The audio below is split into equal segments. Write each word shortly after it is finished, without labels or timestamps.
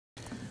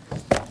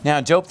Now,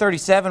 Job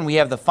 37, we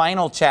have the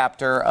final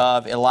chapter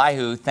of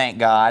Elihu, thank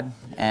God.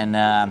 And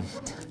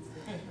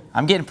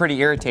I'm getting pretty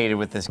irritated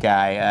with this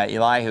guy,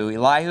 Elihu.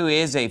 Elihu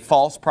is a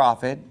false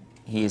prophet.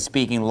 He is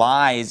speaking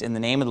lies in the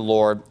name of the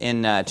Lord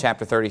in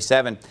chapter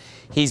 37.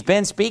 He's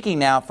been speaking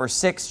now for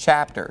 6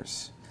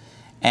 chapters.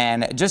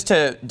 And just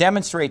to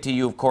demonstrate to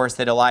you, of course,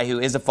 that Elihu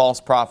is a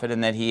false prophet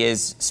and that he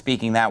is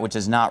speaking that which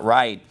is not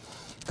right,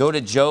 go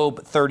to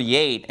Job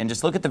 38 and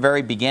just look at the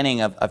very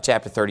beginning of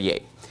chapter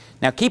 38.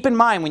 Now keep in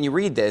mind when you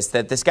read this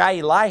that this guy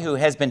Elihu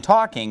has been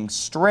talking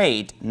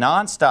straight,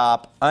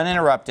 non-stop,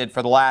 uninterrupted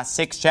for the last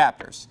 6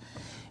 chapters.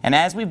 And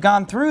as we've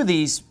gone through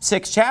these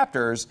 6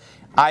 chapters,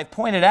 I've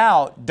pointed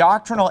out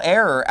doctrinal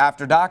error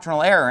after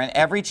doctrinal error in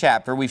every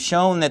chapter. We've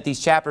shown that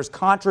these chapters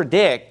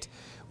contradict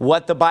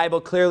what the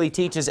Bible clearly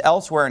teaches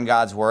elsewhere in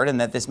God's Word,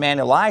 and that this man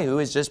Elihu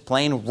is just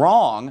plain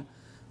wrong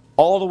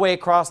all the way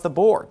across the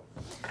board.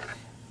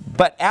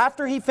 But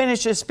after he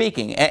finishes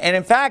speaking, and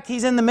in fact,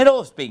 he's in the middle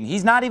of speaking.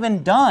 He's not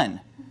even done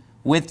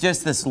with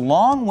just this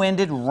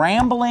long-winded,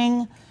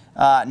 rambling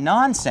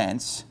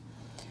nonsense,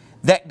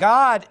 that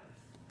God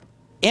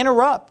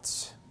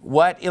interrupts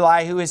what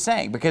Elihu is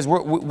saying. Because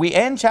we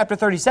end chapter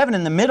 37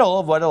 in the middle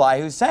of what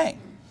Elihu is saying.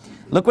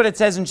 Look what it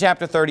says in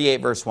chapter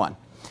 38, verse 1.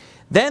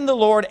 Then the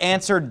Lord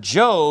answered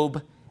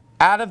Job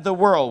out of the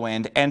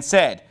whirlwind and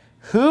said,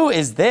 "Who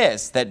is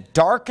this that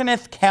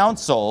darkeneth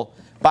counsel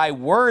by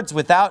words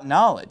without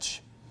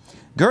knowledge?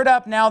 Gird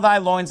up now thy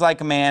loins like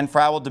a man,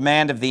 for I will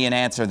demand of thee, and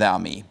answer thou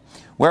me.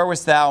 Where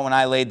wast thou when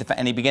I laid the..."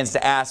 And he begins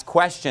to ask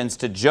questions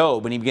to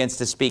Job, and he begins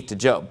to speak to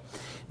Job.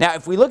 Now,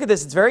 if we look at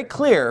this, it's very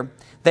clear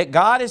that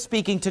God is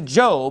speaking to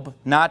Job,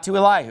 not to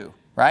Elihu,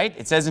 right?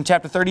 It says in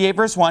chapter 38,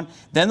 verse 1,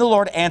 "Then the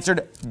Lord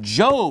answered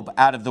Job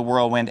out of the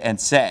whirlwind and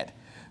said,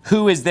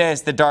 Who is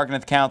this that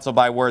darkeneth counsel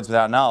by words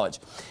without knowledge?"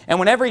 And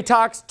whenever he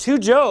talks to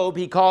Job,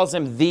 he calls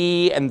him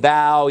thee and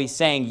thou. He's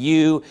saying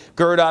you,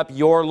 gird up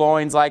your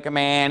loins like a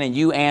man, and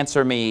you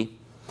answer me.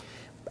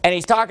 And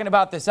he's talking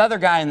about this other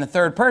guy in the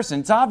third person.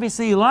 It's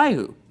obviously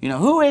Elihu. You know,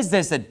 who is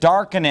this that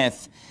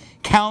darkeneth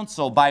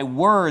counsel by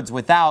words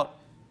without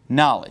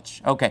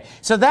knowledge? Okay,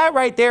 so that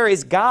right there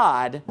is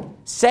God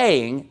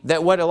saying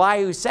that what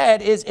Elihu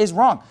said is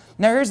wrong.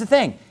 Now here's the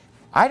thing.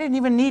 I didn't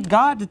even need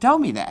God to tell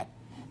me that.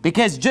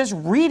 Because just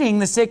reading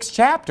the 6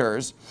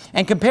 chapters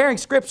and comparing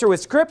Scripture with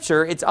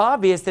Scripture, it's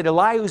obvious that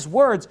Elihu's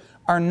words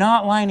are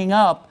not lining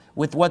up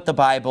with what the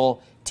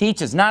Bible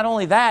teaches. Not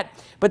only that,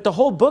 but the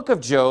whole book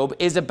of Job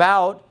is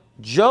about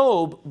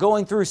Job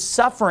going through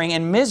suffering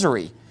and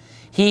misery.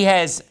 He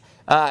has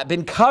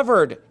been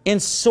covered in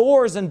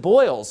sores and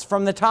boils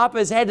from the top of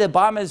his head to the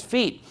bottom of his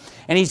feet.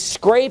 And he's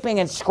scraping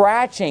and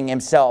scratching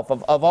himself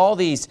of all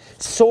these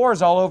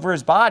sores all over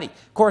his body.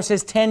 Of course,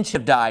 his 10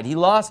 have died. He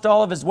lost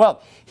all of his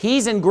wealth.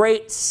 He's in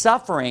great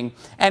suffering,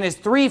 and his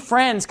 3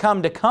 friends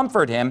come to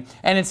comfort him,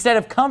 and instead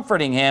of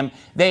comforting him,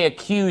 they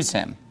accuse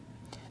him.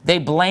 They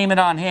blame it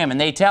on him,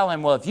 and they tell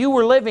him, well, if you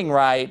were living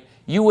right,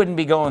 you wouldn't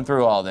be going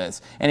through all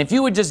this. And if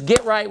you would just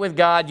get right with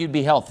God, you'd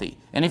be healthy.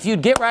 And if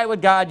you'd get right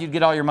with God, you'd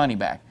get all your money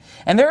back.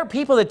 And there are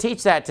people that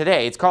teach that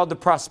today. It's called the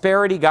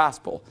prosperity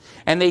gospel.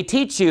 And they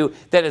teach you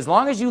that as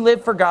long as you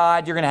live for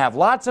God, you're going to have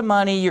lots of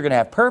money, you're going to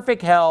have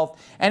perfect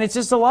health, and it's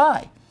just a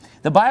lie.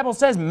 The Bible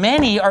says,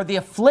 many are the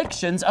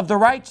afflictions of the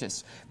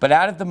righteous, but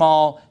out of them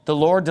all the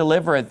Lord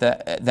delivereth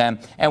them.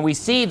 And we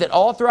see that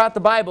all throughout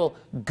the Bible,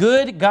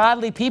 good,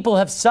 godly people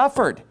have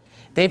suffered.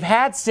 They've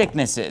had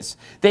sicknesses.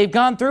 They've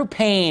gone through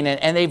pain,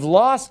 and they've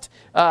lost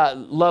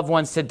loved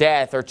ones to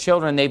death or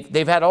children.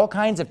 They've had all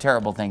kinds of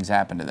terrible things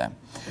happen to them.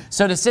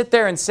 So to sit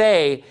there and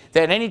say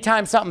that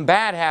anytime something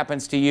bad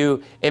happens to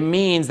you, it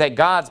means that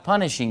God's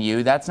punishing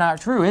you, that's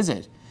not true, is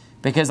it?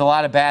 Because a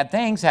lot of bad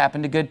things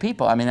happen to good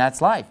people. I mean,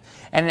 that's life.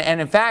 And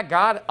in fact,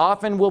 God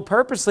often will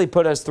purposely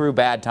put us through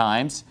bad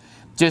times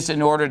just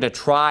in order to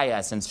try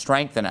us and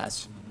strengthen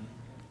us.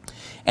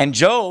 And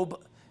Job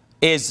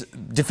is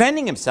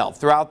defending himself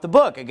throughout the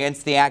book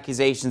against the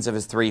accusations of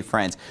his 3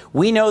 friends.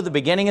 We know the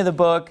beginning of the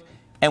book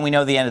and we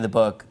know the end of the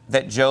book,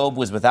 that Job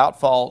was without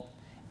fault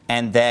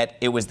and that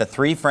it was the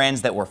 3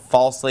 friends that were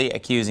falsely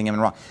accusing him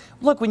and wrong.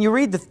 Look, when you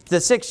read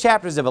the 6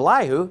 chapters of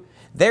Elihu,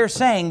 they're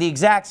saying the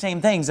exact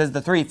same things as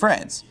the 3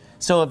 friends.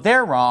 So if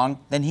they're wrong,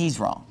 then he's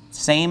wrong.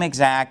 Same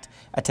exact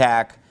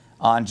attack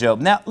on Job.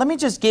 Now, let me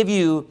just give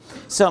you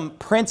some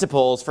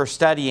principles for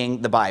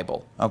studying the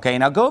Bible. Okay,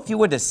 now go, if you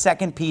would, to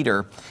 2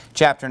 Peter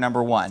chapter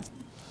number 1.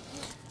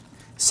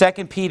 2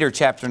 Peter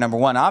chapter number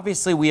 1.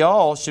 Obviously, we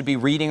all should be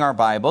reading our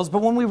Bibles,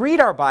 but when we read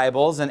our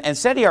Bibles and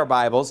study our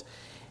Bibles,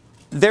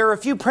 there are a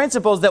few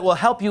principles that will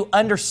help you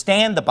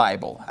understand the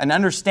Bible and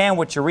understand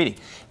what you're reading.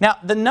 Now,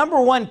 the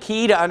number 1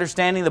 key to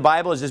understanding the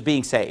Bible is just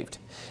being saved.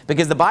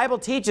 Because the Bible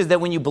teaches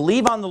that when you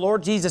believe on the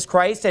Lord Jesus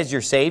Christ as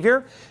your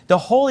Savior, the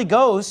Holy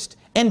Ghost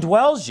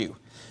indwells you.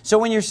 So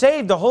when you're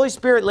saved, the Holy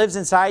Spirit lives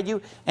inside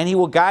you and He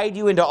will guide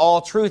you into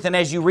all truth. And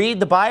as you read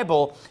the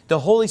Bible, the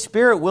Holy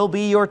Spirit will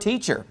be your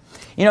teacher.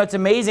 You know, it's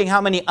amazing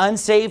how many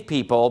unsaved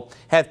people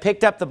have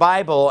picked up the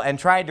Bible and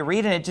tried to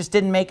read it and it just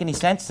didn't make any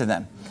sense to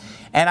them.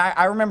 And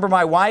I remember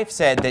my wife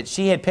said that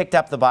she had picked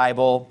up the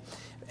Bible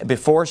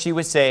before she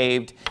was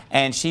saved,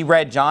 and she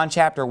read John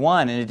chapter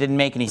 1, and it didn't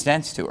make any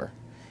sense to her.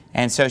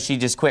 And so she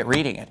just quit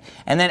reading it.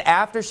 And then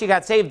after she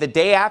got saved, the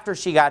day after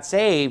she got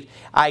saved,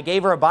 I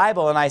gave her a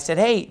Bible, and I said,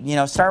 hey,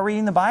 start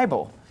reading the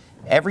Bible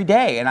every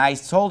day. And I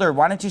told her,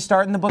 why don't you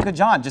start in the book of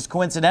John? Just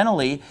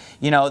coincidentally,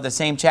 the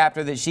same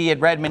chapter that she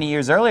had read many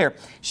years earlier.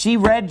 She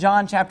read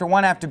John chapter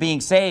 1 after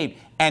being saved,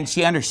 and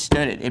she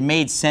understood it. It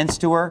made sense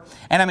to her.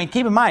 And I mean,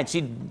 keep in mind, she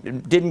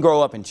didn't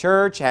grow up in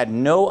church, had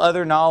no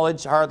other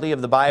knowledge hardly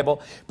of the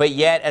Bible, but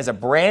yet as a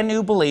brand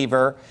new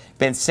believer,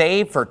 been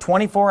saved for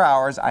 24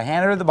 hours, I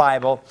handed her the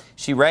Bible.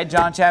 She read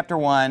John chapter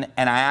 1,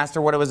 and I asked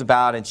her what it was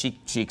about, and she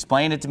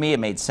explained it to me. It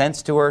made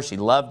sense to her. She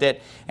loved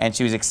it, and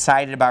she was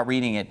excited about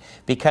reading it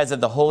because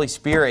of the Holy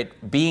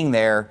Spirit being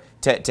there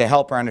to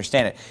help her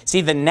understand it.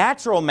 See, the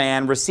natural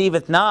man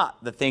receiveth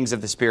not the things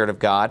of the Spirit of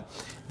God.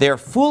 They are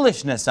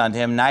foolishness unto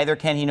him, neither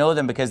can he know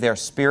them, because they are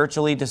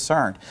spiritually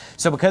discerned.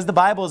 So because the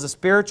Bible is a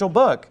spiritual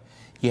book,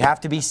 you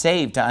have to be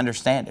saved to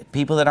understand it.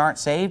 People that aren't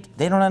saved,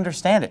 they don't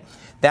understand it.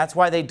 That's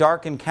why they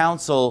darken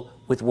counsel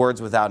with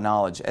words without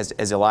knowledge,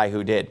 as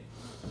Elihu did.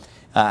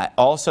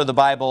 Also, the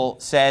Bible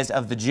says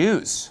of the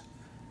Jews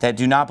that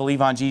do not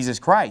believe on Jesus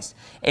Christ,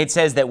 it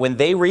says that when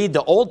they read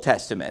the Old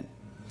Testament,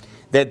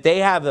 that they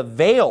have a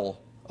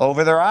veil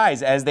over their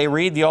eyes as they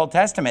read the Old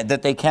Testament,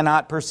 that they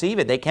cannot perceive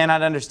it, they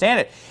cannot understand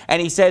it.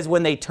 And he says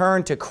when they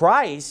turn to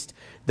Christ,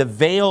 the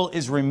veil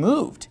is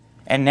removed,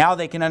 and now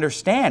they can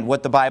understand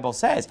what the Bible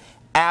says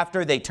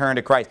after they turn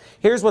to Christ.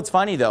 Here's what's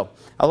funny though.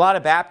 A lot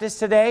of Baptists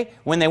today,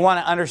 when they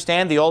want to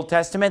understand the Old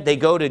Testament, they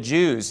go to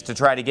Jews to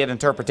try to get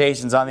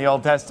interpretations on the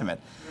Old Testament.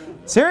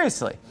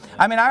 Seriously.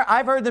 I mean,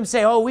 I've heard them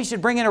say, oh, we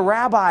should bring in a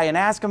rabbi and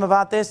ask him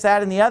about this,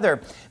 that, and the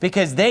other,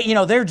 because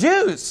they're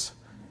Jews.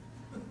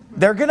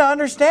 They're going to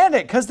understand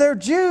it because they're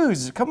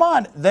Jews. Come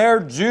on,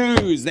 they're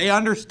Jews. They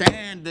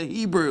understand the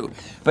Hebrew.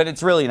 But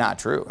it's really not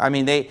true. I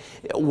mean,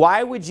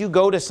 why would you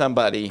go to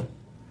somebody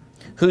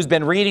who's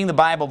been reading the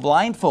Bible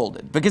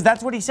blindfolded? Because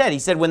that's what he said. He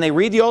said when they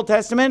read the Old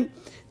Testament,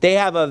 they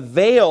have a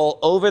veil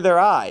over their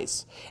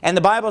eyes. And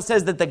the Bible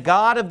says that the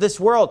God of this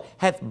world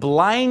hath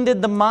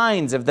blinded the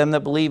minds of them that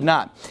believe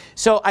not.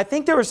 So I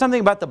think there was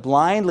something about the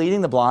blind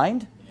leading the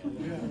blind.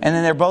 And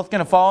then they're both going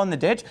to fall in the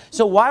ditch.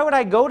 So why would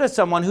I go to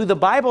someone who the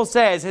Bible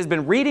says has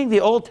been reading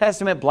the Old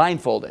Testament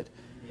blindfolded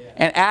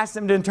and ask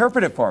them to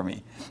interpret it for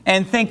me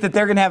and think that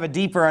they're going to have a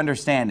deeper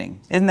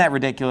understanding? Isn't that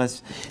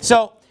ridiculous?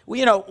 So,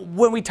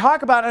 when we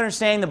talk about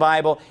understanding the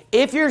Bible,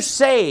 if you're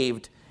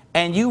saved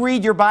and you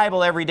read your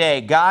Bible every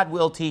day, God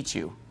will teach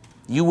you.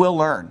 You will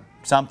learn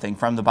something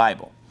from the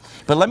Bible.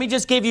 But let me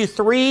just give you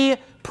 3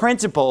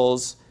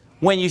 principles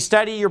when you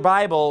study your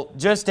Bible,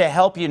 just to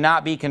help you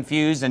not be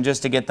confused and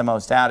just to get the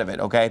most out of it,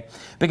 okay?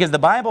 Because the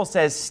Bible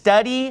says,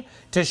 study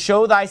to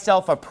show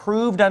thyself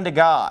approved unto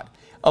God,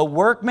 a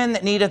workman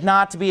that needeth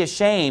not to be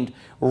ashamed,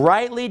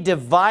 rightly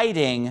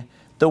dividing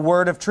the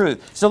word of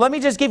truth. So let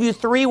me just give you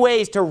 3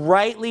 ways to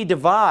rightly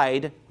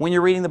divide when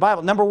you're reading the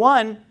Bible. Number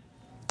 1,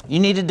 you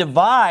need to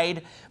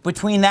divide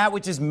between that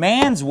which is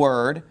man's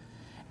word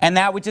and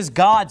that which is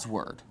God's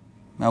word,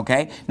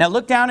 okay? Now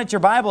look down at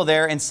your Bible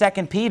there in 2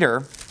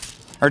 Peter.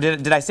 Or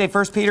did I say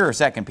 1 Peter or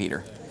 2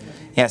 Peter?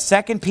 Yeah,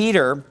 2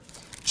 Peter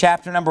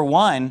chapter number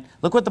 1.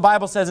 Look what the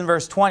Bible says in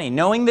verse 20.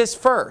 Knowing this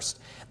first,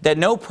 that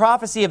no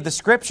prophecy of the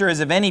Scripture is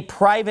of any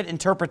private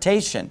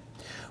interpretation.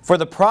 For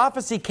the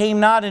prophecy came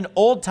not in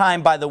old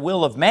time by the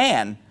will of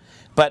man,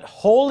 but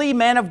holy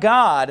men of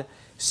God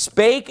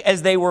spake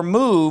as they were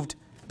moved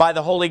by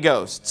the Holy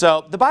Ghost.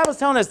 So the Bible's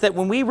telling us that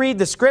when we read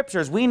the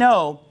Scriptures, we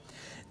know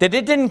that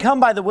it didn't come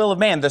by the will of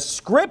man. The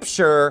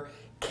Scripture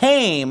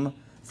came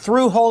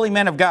through holy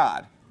men of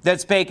God that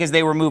spake as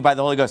they were moved by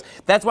the Holy Ghost.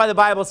 That's why the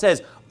Bible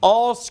says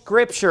all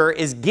Scripture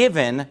is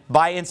given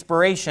by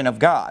inspiration of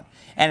God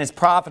and is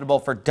profitable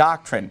for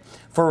doctrine,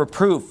 for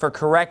reproof, for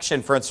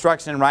correction, for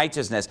instruction in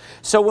righteousness.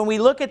 So when we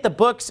look at the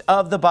books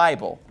of the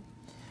Bible,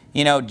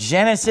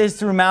 Genesis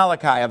through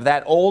Malachi of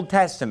that Old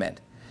Testament,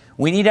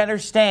 we need to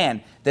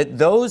understand that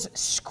those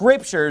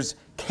Scriptures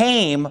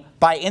came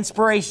by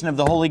inspiration of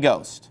the Holy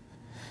Ghost.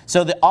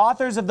 So the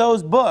authors of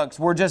those books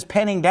were just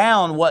penning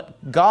down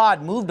what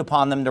God moved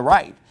upon them to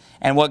write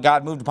and what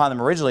God moved upon them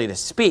originally to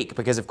speak,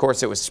 because of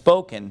course it was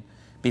spoken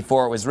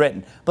before it was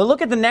written. But look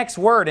at the next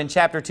word in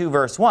chapter 2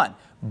 verse 1.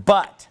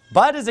 But.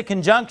 But is a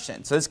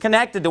conjunction, so it's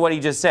connected to what he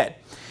just said.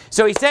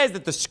 So he says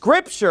that the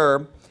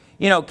Scripture,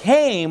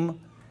 came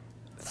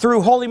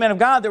through holy men of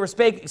God that were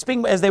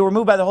speaking as they were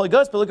moved by the Holy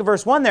Ghost. But look at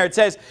verse 1 there. It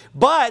says,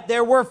 but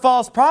there were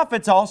false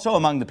prophets also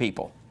among the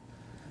people.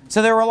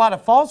 So there were a lot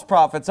of false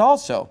prophets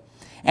also.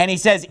 And he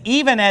says,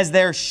 even as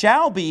there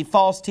shall be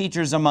false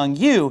teachers among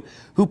you,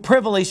 who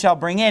privily shall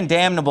bring in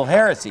damnable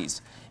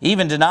heresies,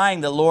 even denying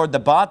the Lord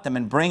that bought them,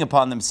 and bring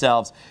upon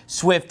themselves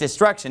swift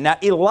destruction. Now,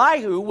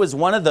 Elihu was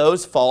one of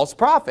those false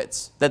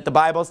prophets that the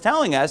Bible is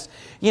telling us,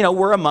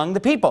 were among the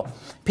people.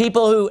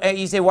 People who,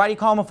 you say, why do you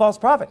call him a false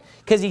prophet?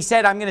 Because he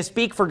said, I'm going to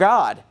speak for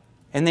God.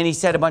 And then he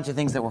said a bunch of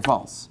things that were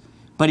false.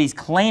 But he's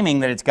claiming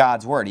that it's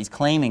God's word. He's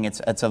claiming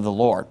it's of the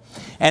Lord.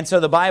 And so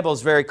the Bible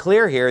is very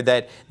clear here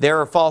that there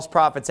are false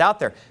prophets out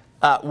there.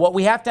 what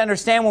we have to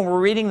understand when we're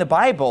reading the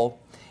Bible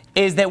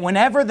is that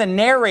whenever the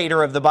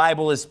narrator of the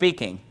Bible is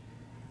speaking,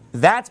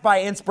 that's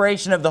by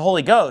inspiration of the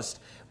Holy Ghost.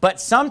 But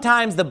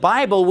sometimes the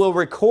Bible will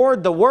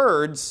record the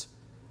words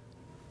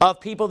of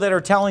people that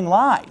are telling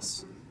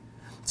lies.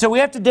 So we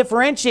have to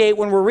differentiate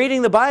when we're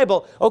reading the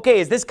Bible, okay,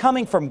 is this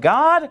coming from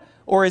God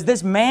or is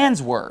this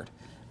man's word?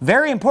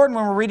 Very important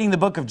when we're reading the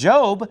book of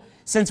Job,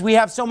 since we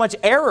have so much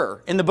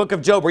error in the book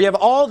of Job, where you have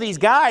all these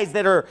guys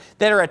that are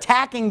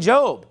attacking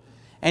Job.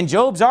 And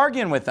Job's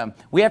arguing with them.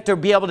 We have to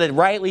be able to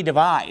rightly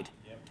divide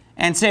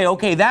and say,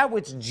 okay, that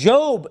which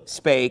Job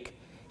spake,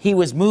 he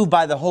was moved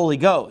by the Holy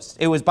Ghost.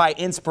 It was by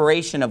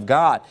inspiration of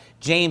God.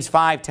 James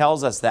 5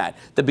 tells us that.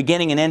 The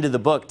beginning and end of the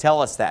book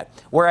tell us that.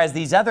 Whereas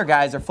these other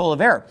guys are full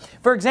of error.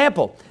 For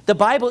example, the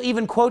Bible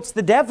even quotes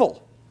the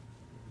devil.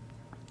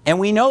 And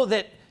we know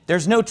that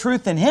there's no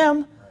truth in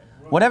him.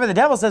 Whatever the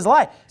devil says,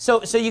 lie.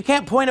 So you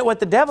can't point at what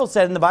the devil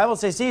said in the Bible and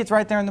say, see, it's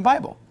right there in the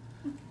Bible.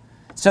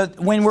 So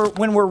when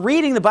we're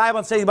reading the Bible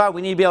and studying the Bible,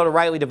 we need to be able to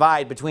rightly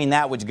divide between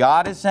that which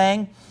God is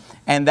saying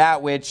and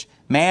that which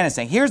man is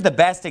saying. Here's the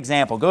best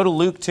example. Go to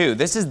Luke 2.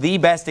 This is the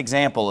best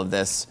example of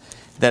this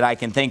that I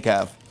can think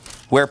of,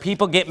 where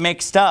people get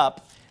mixed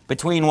up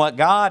between what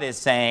God is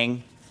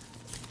saying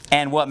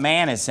and what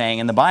man is saying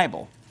in the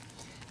Bible.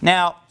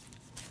 Now,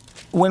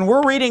 when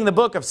we're reading the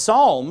book of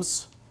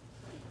Psalms,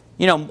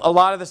 you know, a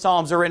lot of the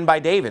Psalms are written by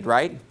David,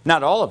 right?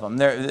 Not all of them.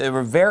 There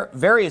were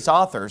various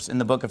authors in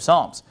the book of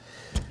Psalms.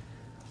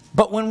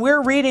 But when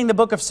we're reading the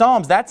book of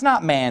Psalms, that's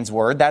not man's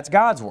word, that's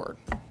God's word.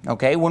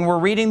 Okay? When we're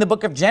reading the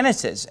book of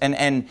Genesis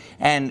and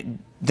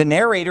the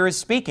narrator is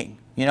speaking,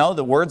 you know,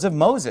 the words of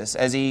Moses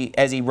as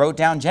he wrote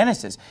down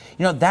Genesis.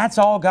 You know, that's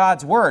all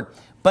God's word.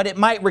 But it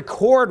might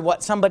record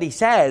what somebody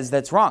says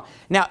that's wrong.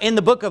 Now, in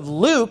the book of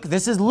Luke,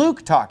 this is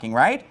Luke talking,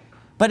 right?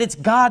 But it's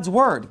God's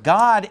word.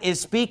 God is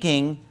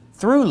speaking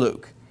through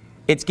Luke.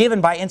 It's given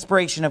by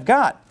inspiration of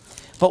God.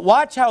 But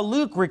watch how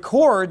Luke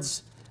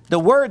records the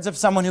words of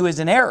someone who is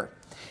in error.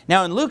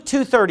 Now in Luke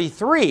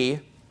 2:33,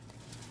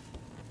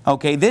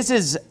 okay, this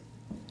is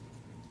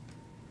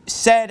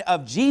said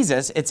of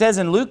Jesus. It says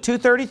in Luke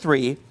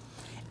 2:33,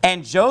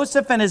 and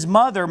Joseph and his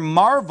mother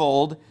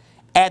marveled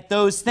at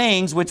those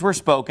things which were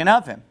spoken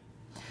of him.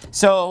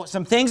 So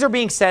some things are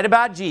being said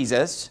about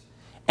Jesus,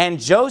 and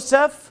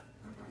Joseph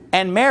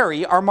and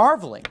Mary are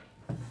marveling.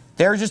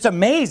 They're just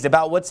amazed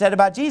about what's said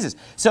about Jesus.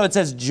 So it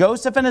says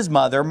Joseph and his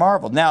mother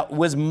marveled. Now,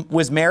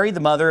 was Mary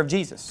the mother of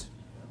Jesus?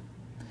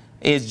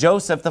 Is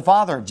Joseph the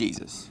father of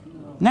Jesus?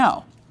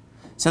 No.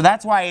 So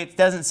that's why it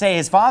doesn't say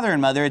his father and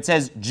mother. It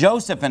says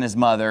Joseph and his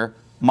mother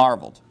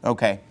marveled.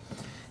 Okay.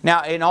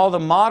 Now, in all the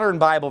modern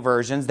Bible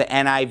versions, the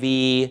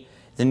NIV,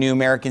 the New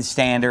American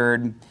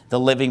Standard, the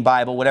Living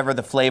Bible, whatever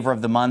the flavor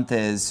of the month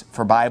is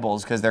for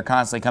Bibles, because they're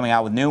constantly coming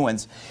out with new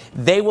ones,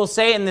 they will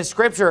say in the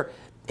scripture,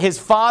 his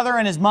father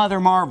and his mother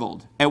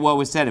marveled at what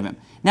was said of him.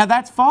 Now,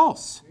 that's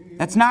false.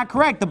 That's not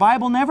correct. The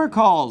Bible never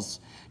calls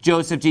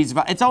Joseph Jesus.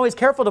 It's always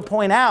careful to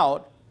point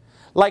out,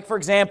 like, for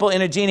example,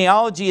 in a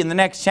genealogy in the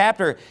next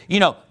chapter, you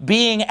know,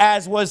 being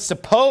as was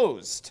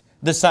supposed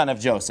the son of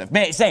Joseph.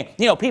 Saying,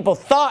 you know, people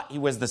thought he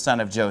was the son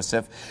of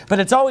Joseph, but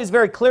it's always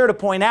very clear to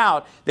point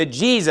out that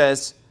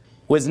Jesus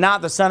was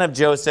not the son of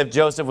Joseph.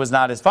 Joseph was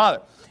not his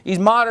father. These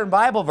modern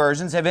Bible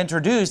versions have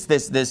introduced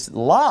this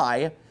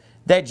lie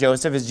that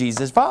Joseph is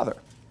Jesus' father.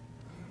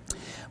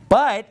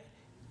 But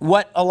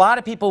what a lot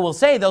of people will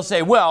say, they'll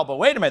say, well, but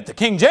wait a minute, the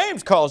King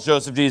James calls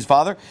Joseph Jesus'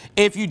 father.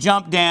 If you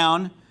jump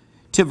down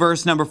to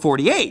verse number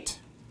 48.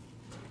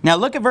 Now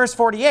look at verse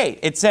 48.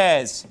 It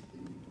says,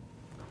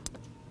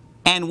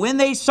 and when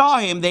they saw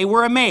him, they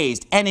were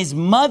amazed. And his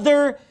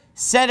mother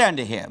said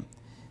unto him,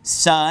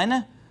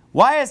 Son,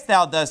 why hast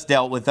thou thus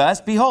dealt with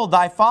us? Behold,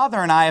 thy father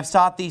and I have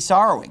sought thee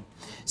sorrowing.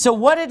 So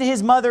what did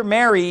his mother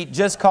Mary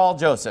just call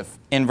Joseph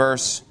in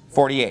verse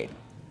 48?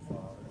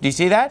 Do you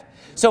see that?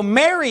 So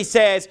Mary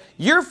says,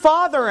 your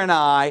father and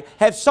I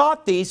have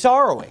sought thee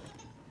sorrowing.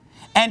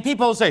 And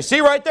people will say, see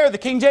right there, the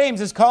King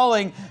James is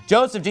calling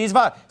Joseph Jesus'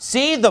 father.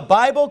 See, the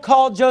Bible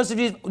called Joseph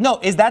Jesus. No,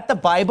 is that the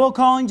Bible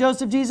calling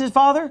Joseph Jesus'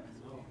 father?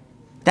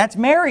 That's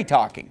Mary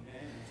talking.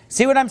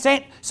 See what I'm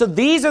saying? So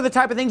these are the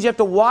type of things you have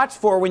to watch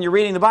for when you're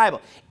reading the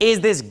Bible. Is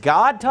this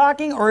God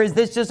talking or is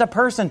this just a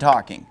person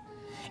talking?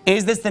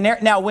 Is this the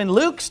narrator? Now when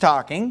Luke's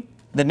talking,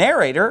 the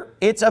narrator,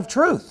 it's of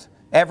truth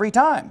every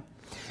time.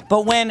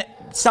 But when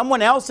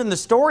someone else in the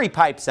story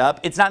pipes up,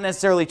 it's not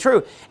necessarily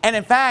true. And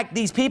in fact,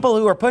 these people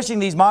who are pushing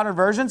these modern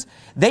versions,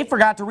 they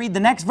forgot to read the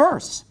next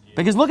verse.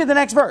 Because look at the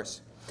next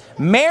verse.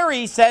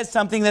 Mary says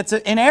something that's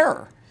in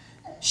error.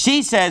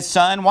 She says,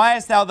 Son, why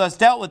hast thou thus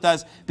dealt with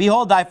us?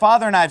 Behold, thy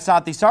father and I have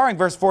sought thee sorrowing.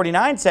 Verse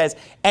 49 says,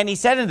 and he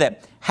said unto them,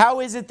 how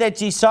is it that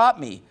ye sought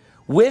me?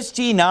 Wist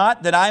ye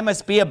not that I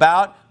must be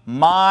about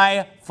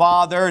my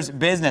father's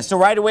business? So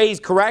right away he's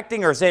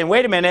correcting her, saying,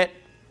 wait a minute.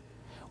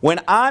 When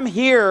I'm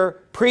here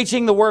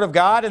preaching the word of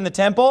God in the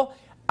temple,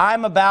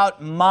 I'm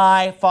about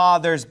my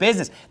father's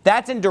business.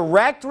 That's in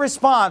direct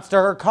response to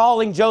her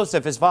calling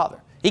Joseph his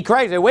father. He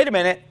corrected her, wait a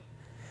minute.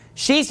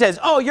 She says,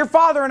 oh, your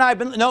father and I have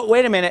been, no,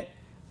 wait a minute.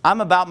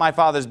 I'm about my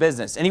Father's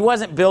business. And he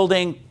wasn't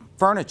building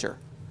furniture.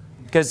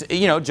 Because,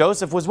 you know,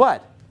 Joseph was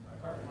what?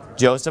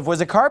 Joseph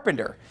was a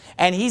carpenter.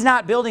 And he's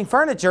not building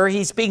furniture.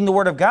 He's speaking the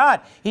word of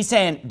God. He's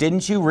saying,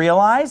 didn't you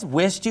realize?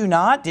 Wished you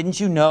not? Didn't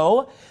you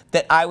know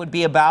that I would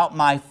be about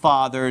my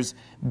Father's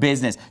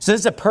business? So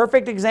this is a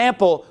perfect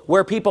example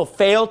where people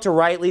fail to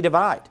rightly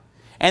divide.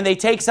 And they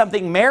take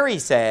something Mary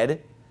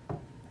said,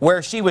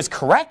 where she was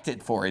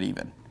corrected for it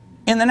even,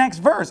 in the next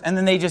verse, and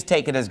then they just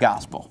take it as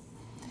gospel.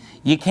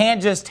 You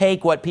can't just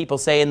take what people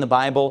say in the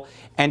Bible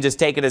and just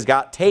take it as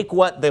God. Take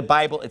what the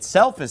Bible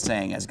itself is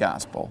saying as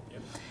gospel.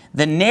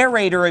 The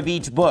narrator of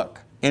each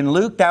book. In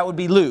Luke, that would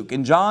be Luke.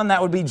 In John,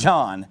 that would be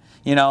John.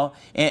 You know,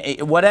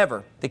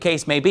 whatever the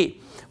case may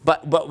be.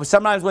 But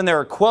sometimes when there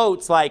are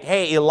quotes like,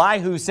 hey,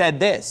 Elihu said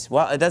this.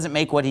 Well, it doesn't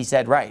make what he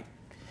said right.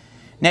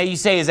 Now you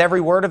say, is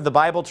every word of the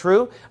Bible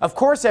true? Of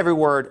course every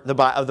word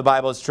of the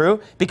Bible is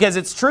true, because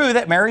it's true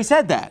that Mary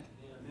said that.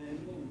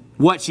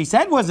 What she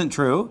said wasn't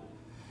true.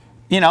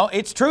 You know,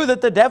 it's true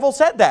that the devil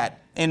said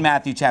that in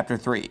Matthew chapter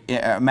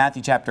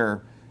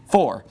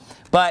 4.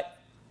 But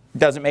it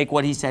doesn't make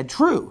what he said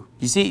true.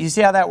 You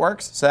see how that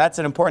works? So that's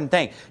an important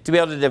thing, to be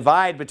able to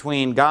divide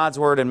between God's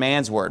word and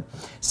man's word.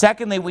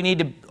 Secondly, we need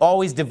to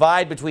always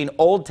divide between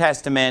Old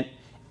Testament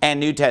and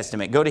New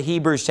Testament. Go to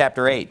Hebrews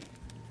chapter 8.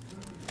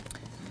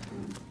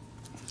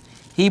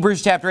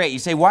 Hebrews chapter 8. You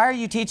say, why are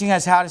you teaching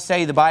us how to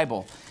study the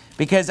Bible?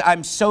 Because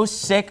I'm so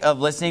sick of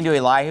listening to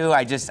Elihu.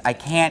 I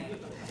can't.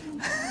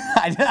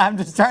 I'm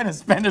just trying to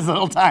spend as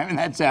little time in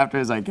that chapter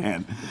as I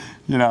can.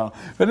 You know.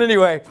 But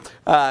anyway,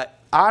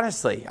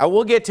 honestly, I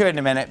will get to it in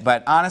a minute,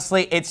 but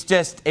honestly,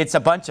 it's a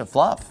bunch of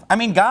fluff. I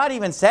mean, God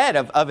even said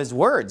of his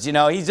words, you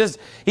know, he's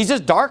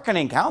just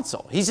darkening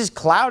counsel. He's just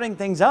clouding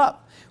things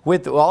up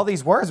with all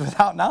these words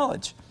without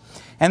knowledge.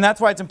 And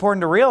that's why it's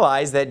important to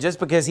realize that just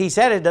because he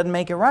said it doesn't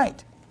make it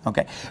right.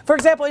 Okay. For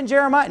example, in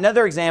Jeremiah,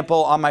 another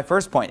example on my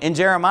first point. In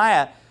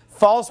Jeremiah,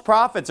 false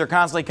prophets are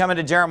constantly coming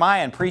to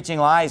Jeremiah and preaching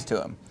lies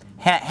to him.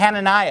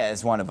 Hananiah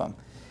is one of them.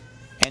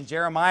 And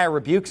Jeremiah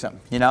rebukes him,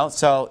 you know.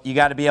 So you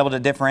got to be able to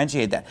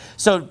differentiate that.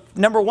 So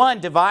number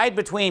one, divide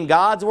between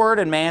God's word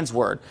and man's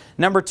word.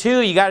 Number two,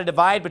 you got to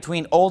divide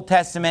between Old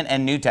Testament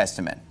and New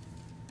Testament.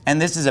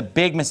 And this is a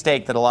big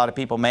mistake that a lot of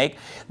people make.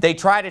 They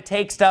try to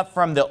take stuff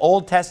from the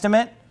Old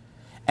Testament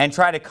and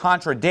try to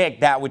contradict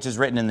that which is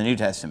written in the New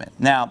Testament.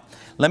 Now,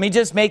 let me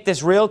just make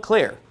this real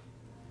clear.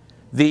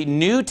 The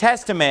New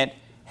Testament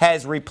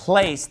has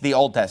replaced the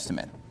Old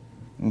Testament.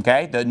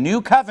 Okay? The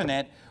New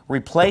Covenant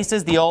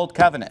replaces the Old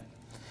Covenant.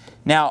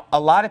 Now, a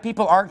lot of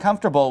people aren't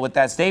comfortable with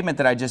that statement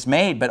that I just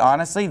made, but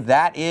honestly,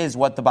 that is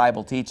what the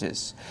Bible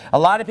teaches. A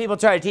lot of people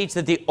try to teach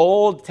that the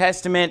Old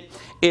Testament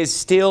is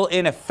still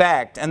in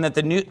effect and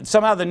that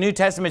somehow the New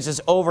Testament is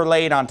just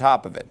overlaid on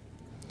top of it.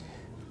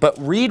 But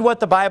read what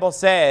the Bible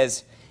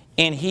says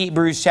in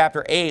Hebrews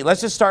chapter 8.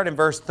 Let's just start in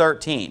verse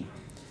 13.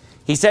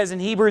 He says in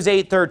Hebrews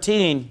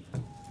 8:13,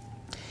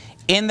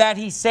 in that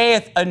he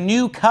saith a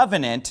new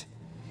covenant,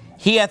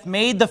 he hath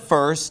made the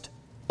first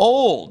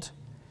old.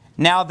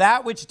 Now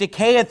that which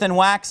decayeth and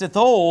waxeth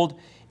old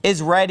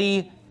is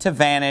ready to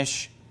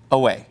vanish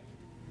away.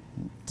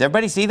 Does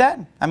everybody see that?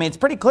 I mean, it's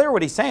pretty clear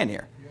what he's saying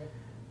here.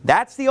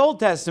 That's the Old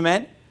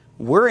Testament.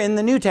 We're in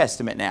the New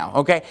Testament now.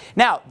 Okay.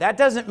 Now, that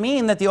doesn't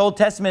mean that the Old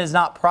Testament is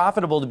not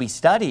profitable to be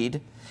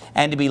studied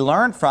and to be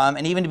learned from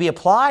and even to be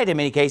applied in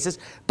many cases,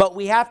 but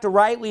we have to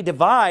rightly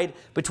divide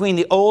between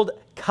the Old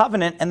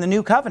Covenant and the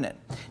New Covenant.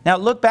 Now,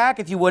 look back,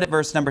 if you would, at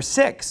verse number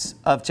 6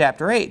 of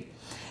chapter 8.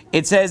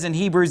 It says in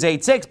Hebrews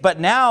 8:6, but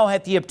now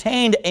hath he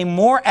obtained a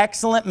more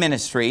excellent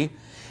ministry,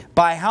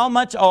 by how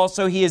much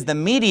also he is the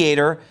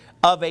mediator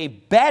of a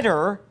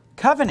better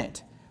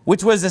covenant,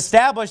 which was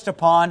established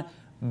upon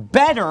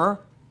better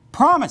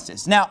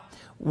promises. Now,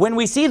 when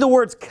we see the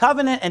words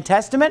covenant and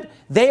testament,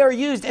 they are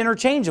used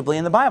interchangeably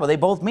in the Bible. They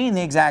both mean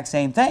the exact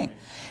same thing.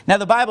 Now,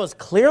 the Bible is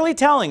clearly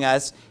telling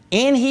us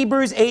in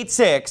Hebrews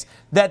 8:6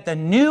 that the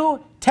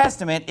New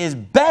Testament is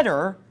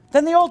better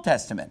than the Old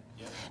Testament.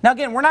 Now,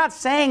 again, we're not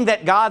saying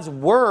that God's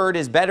Word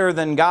is better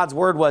than God's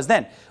Word was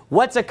then.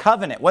 What's a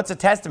covenant? What's a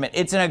testament?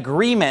 It's an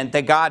agreement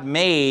that God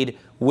made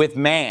with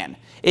man.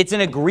 It's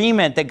an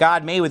agreement that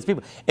God made with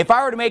people. If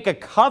I were to make a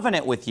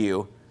covenant with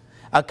you,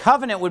 a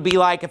covenant would be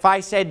like if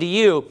I said to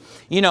you,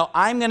 you know,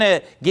 I'm going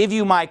to give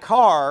you my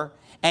car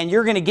and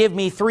you're going to give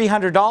me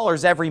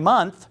 $300 every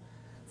month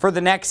for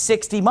the next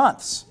 60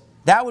 months.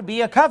 That would be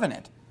a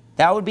covenant.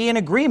 That would be an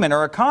agreement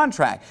or a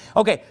contract.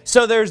 Okay,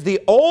 so there's the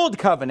old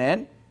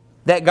covenant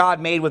that God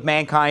made with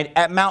mankind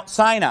at Mount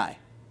Sinai.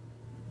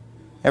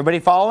 Everybody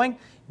following?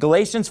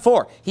 Galatians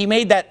 4. He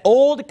made that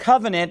old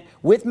covenant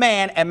with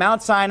man at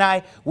Mount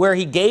Sinai where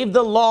he gave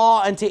the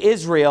law unto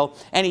Israel.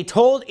 And he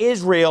told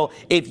Israel,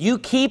 if you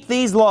keep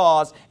these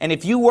laws and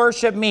if you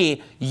worship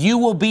me, you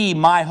will be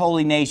my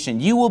holy nation.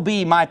 You will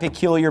be my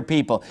peculiar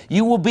people.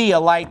 You will be a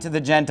light to the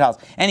Gentiles.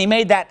 And he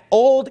made that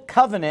old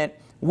covenant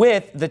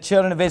with the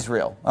children of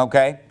Israel.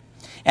 Okay?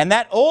 And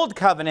that old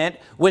covenant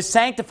was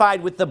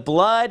sanctified with the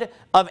blood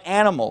of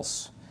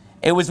animals.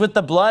 It was with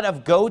the blood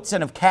of goats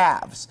and of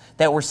calves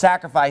that were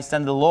sacrificed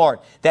unto the Lord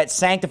that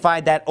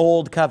sanctified that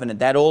old covenant,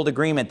 that old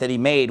agreement that he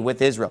made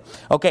with Israel.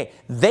 Okay,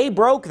 they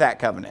broke that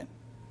covenant.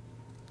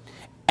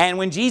 And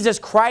when Jesus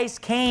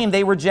Christ came,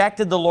 they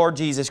rejected the Lord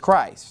Jesus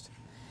Christ.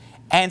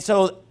 And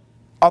so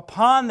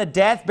upon the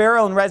death,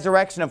 burial, and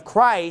resurrection of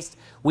Christ,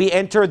 we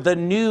entered the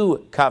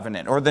new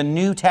covenant or the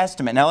New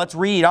Testament. Now let's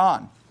read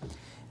on.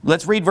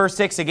 Let's read verse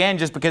 6 again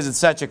just because it's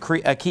such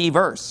a key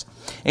verse.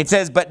 It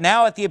says, "But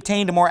now hath he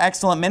obtained a more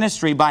excellent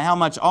ministry, by how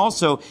much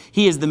also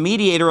he is the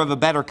mediator of a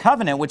better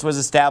covenant, which was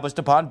established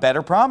upon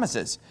better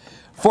promises.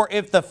 For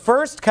if the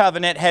first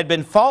covenant had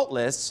been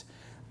faultless,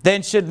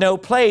 then should no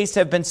place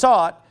have been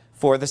sought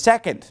for the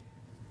second.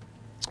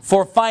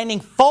 For finding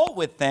fault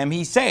with them,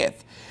 he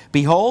saith,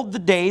 Behold, the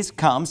days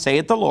come,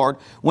 saith the Lord,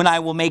 when I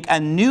will make a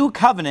new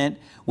covenant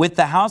with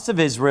the house of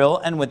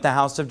Israel and with the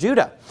house of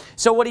Judah."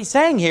 So what he's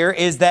saying here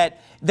is that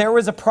there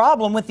was a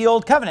problem with the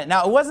old covenant.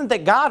 Now, it wasn't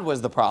that God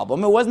was the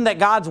problem. It wasn't that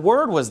God's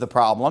word was the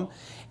problem.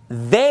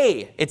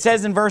 It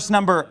says in verse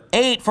number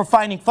 8, "For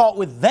finding fault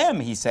with them,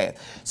 he saith."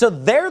 So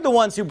they're the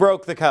ones who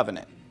broke the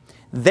covenant.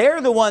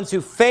 They're the ones who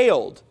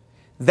failed.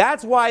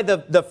 That's why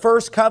the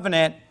first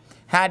covenant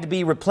had to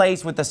be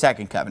replaced with the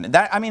second covenant.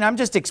 I'm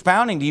just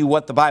expounding to you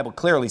what the Bible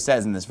clearly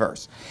says in this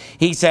verse.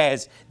 He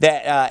says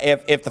that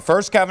if the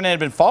first covenant had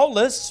been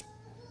faultless,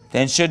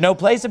 then should no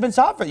place have been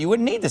sought for it. You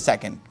wouldn't need the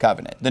second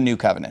covenant, the new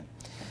covenant.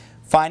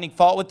 "Finding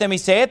fault with them, he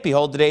saith,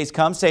 Behold, the days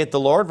come, saith the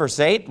Lord," verse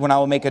 8, "when I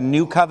will make a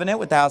new covenant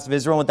with the house of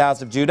Israel and with the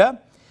house of Judah."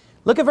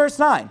 Look at verse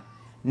 9.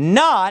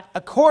 "Not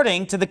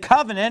according to the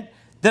covenant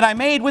that I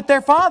made with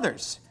their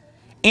fathers,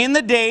 in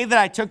the day that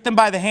I took them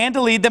by the hand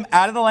to lead them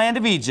out of the land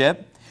of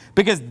Egypt,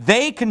 because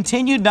they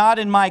continued not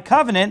in my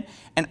covenant,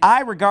 and I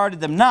regarded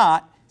them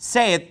not,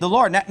 saith the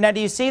Lord." Now do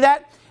you see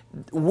that?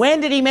 When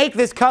did he make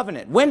this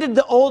covenant? When did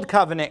the old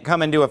covenant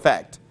come into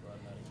effect?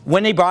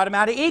 When they brought him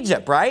out of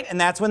Egypt, right? And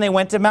that's when they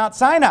went to Mount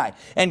Sinai.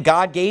 And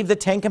God gave the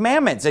 10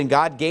 Commandments. And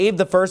God gave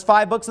the first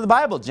 5 books of the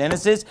Bible,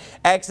 Genesis,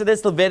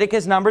 Exodus,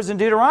 Leviticus, Numbers, and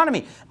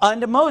Deuteronomy,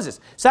 unto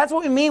Moses. So that's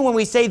what we mean when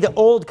we say the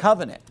old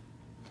covenant.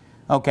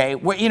 Okay,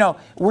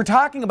 we're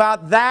talking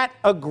about that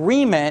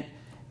agreement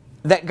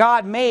that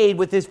God made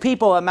with his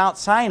people at Mount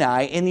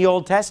Sinai in the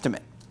Old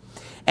Testament.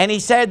 And he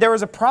said there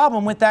was a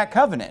problem with that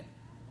covenant.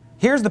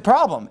 Here's the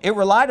problem. It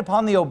relied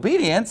upon the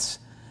obedience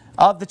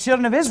of the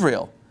children of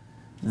Israel.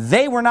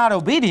 They were not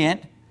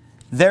obedient,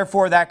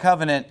 therefore that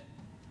covenant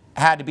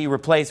had to be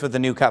replaced with the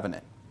new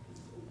covenant.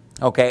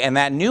 Okay, and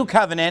that new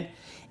covenant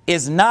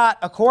is not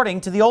according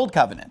to the old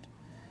covenant.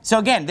 So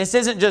again, this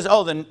isn't just,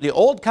 the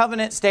old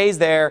covenant stays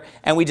there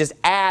and we just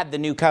add the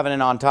new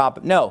covenant on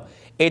top. No,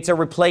 it's a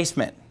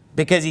replacement.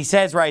 Because he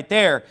says right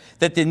there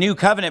that the new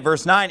covenant,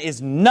 verse 9,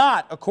 is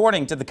not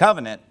according to the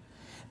covenant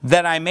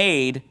that I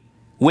made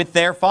with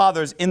their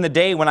fathers in the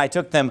day when I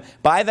took them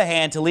by the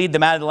hand to lead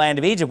them out of the land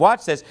of Egypt.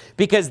 Watch this.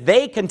 "Because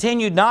they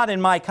continued not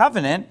in my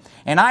covenant,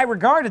 and I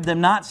regarded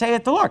them not,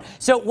 saith the Lord."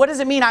 So what does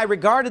it mean, I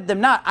regarded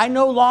them not? I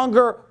no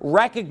longer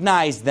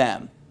recognized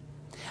them.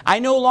 I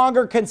no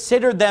longer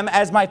considered them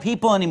as my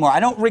people anymore. I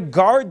don't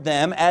regard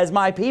them as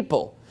my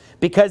people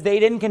because they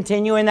didn't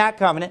continue in that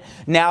covenant.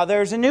 Now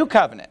there's a new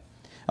covenant.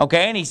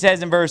 Okay, and he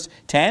says in verse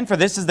 10, "For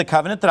this is the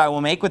covenant that I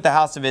will make with the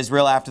house of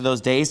Israel after those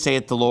days,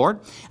 saith the Lord.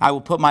 I will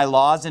put my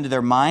laws into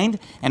their mind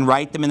and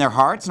write them in their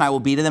hearts, and I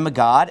will be to them a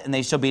God, and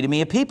they shall be to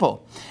me a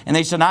people. And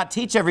they shall not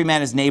teach every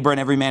man his neighbor and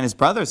every man his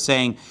brother,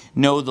 saying,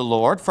 Know the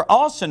Lord, for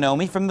all shall know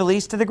me from the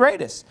least to the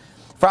greatest.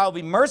 For I will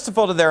be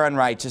merciful to their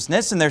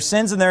unrighteousness, and their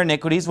sins and their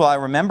iniquities will I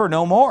remember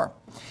no more.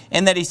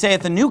 And that he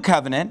saith, the new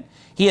covenant,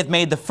 he hath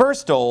made the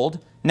first old.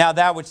 Now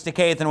that which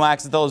decayeth and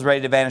waxeth old is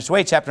ready to vanish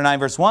away." Chapter 9,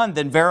 verse 1,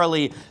 "Then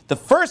verily the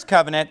first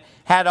covenant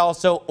had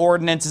also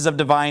ordinances of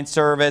divine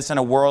service and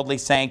a worldly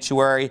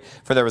sanctuary,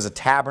 for there was a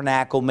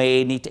tabernacle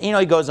made." And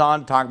he goes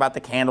on to talk about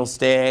the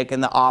candlestick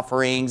and the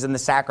offerings and the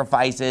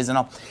sacrifices and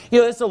all.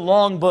 It's a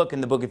long book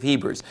in the book of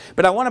Hebrews.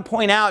 But I want to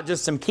point out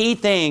just some key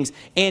things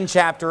in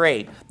chapter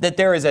 8, that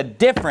there is a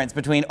difference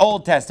between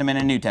Old Testament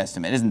and New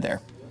Testament, isn't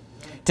there?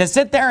 To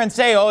sit there and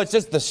say, it's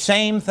just the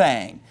same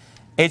thing.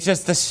 It's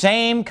just the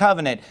same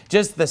covenant,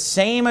 just the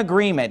same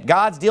agreement.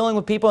 God's dealing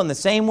with people in the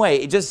same way.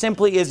 It just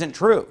simply isn't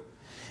true.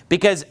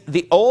 Because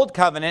the old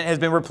covenant has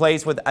been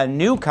replaced with a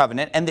new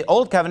covenant, and the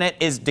old covenant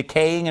is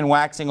decaying and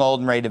waxing old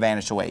and ready to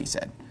vanish away, he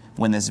said,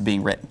 when this is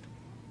being written.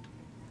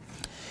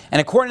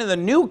 And according to the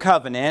new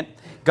covenant,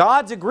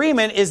 God's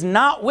agreement is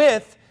not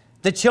with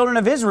the children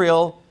of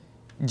Israel,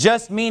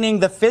 just meaning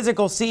the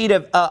physical seed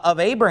of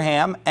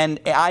Abraham and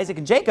Isaac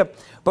and Jacob,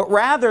 but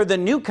rather the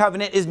new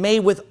covenant is made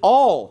with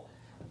all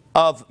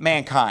of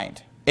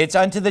mankind. It's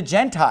unto the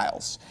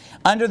Gentiles.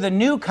 Under the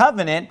new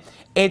covenant,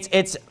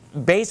 it's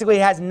basically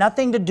has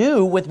nothing to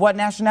do with what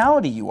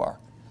nationality you are.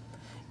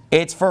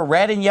 It's for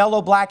red and yellow,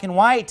 black and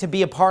white to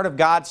be a part of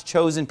God's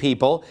chosen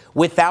people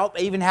without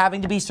even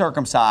having to be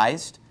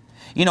circumcised.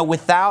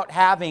 Without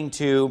having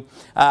to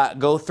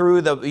go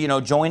through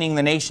joining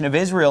the nation of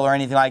Israel or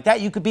anything like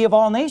that. You could be of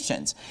all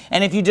nations.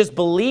 And if you just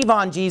believe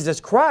on Jesus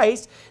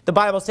Christ, the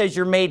Bible says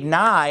you're made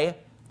nigh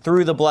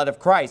through the blood of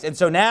Christ. And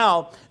so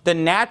now the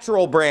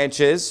natural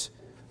branches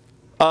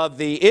of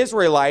the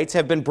Israelites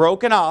have been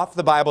broken off,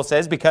 the Bible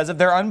says, because of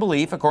their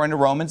unbelief, according to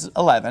Romans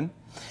 11.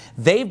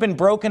 They've been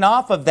broken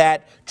off of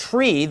that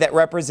tree that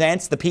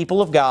represents the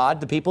people of God,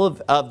 the people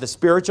of the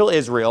spiritual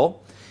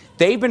Israel.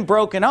 They've been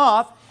broken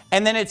off,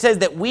 and then it says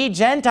that we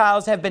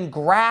Gentiles have been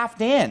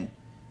grafted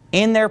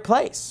in their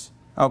place.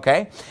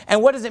 Okay?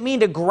 And what does it mean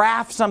to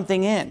graft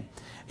something in?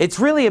 It's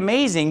really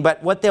amazing,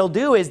 but what they'll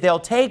do is they'll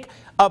take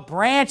a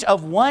branch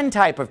of one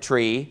type of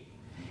tree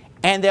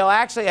and they'll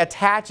actually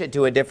attach it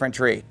to a different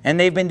tree. And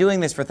they've been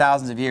doing this for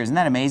thousands of years. Isn't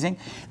that amazing?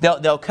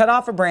 They'll cut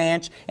off a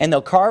branch and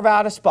they'll carve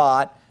out a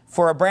spot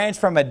for a branch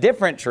from a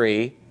different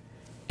tree,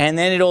 and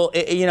then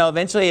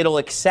eventually it'll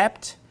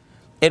accept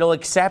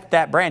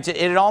that branch.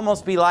 It'd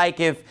almost be like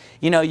if,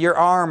 your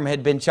arm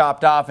had been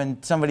chopped off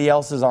and somebody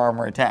else's arm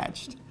were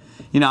attached.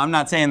 I'm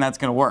not saying that's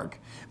going to work.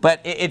 But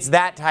it's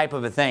that type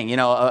of a thing,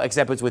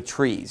 except it's with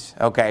trees,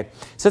 okay?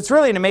 So it's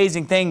really an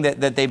amazing thing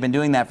that they've been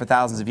doing that for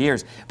thousands of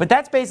years. But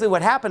that's basically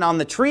what happened on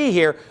the tree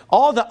here.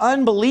 All the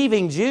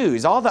unbelieving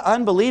Jews, all the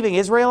unbelieving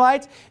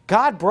Israelites,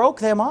 God broke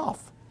them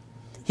off.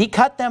 He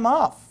cut them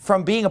off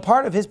from being a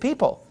part of His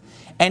people.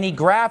 And He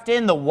grafted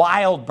in the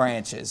wild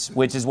branches,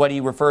 which is what He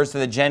refers to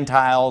the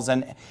Gentiles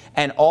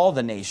and all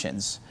the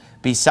nations,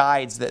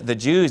 besides the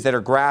Jews that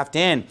are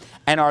grafted in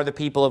and are the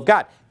people of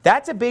God.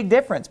 That's a big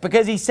difference,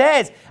 because He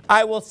says,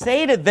 I will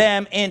say to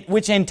them,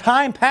 which in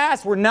time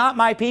past were not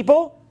my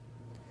people,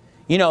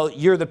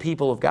 you're the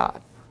people of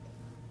God.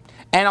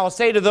 And I'll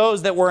say to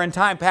those that were in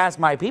time past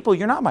my people,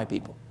 you're not my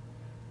people.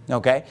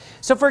 Okay?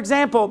 So for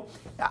example,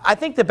 I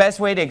think the best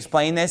way to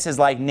explain this is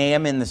like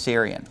Naaman the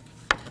Syrian.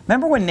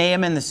 Remember when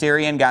Naaman the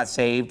Syrian got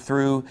saved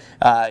through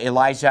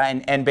Elisha,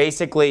 and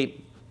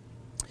basically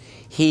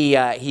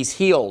he's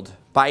healed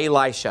by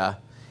Elisha,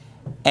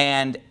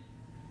 and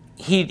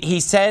he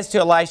says to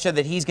Elisha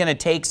that he's going to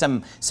take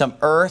some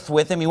earth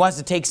with him. He wants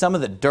to take some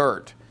of the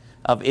dirt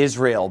of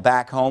Israel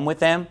back home with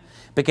him,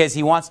 because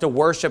he wants to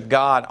worship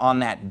God on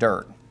that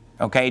dirt.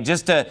 Okay,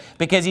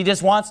 because he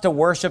just wants to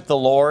worship the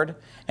Lord,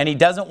 and he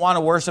doesn't want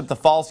to worship the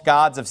false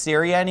gods of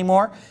Syria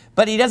anymore,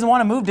 but he doesn't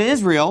want to move to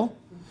Israel.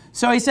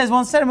 So he says, well,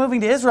 instead of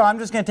moving to Israel, I'm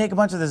just going to take a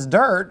bunch of this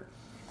dirt,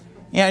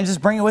 and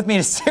just bring it with me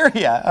to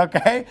Syria,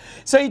 okay?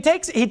 So he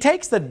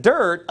takes the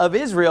dirt of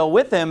Israel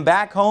with him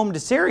back home to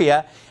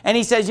Syria, and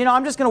he says,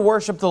 I'm just going to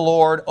worship the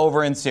Lord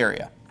over in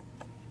Syria.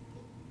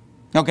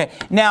 Okay,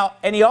 now,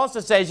 and he also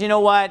says, you know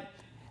what?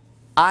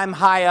 I'm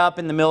high up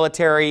in the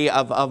military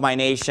of my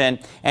nation,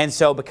 and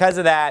so because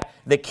of that,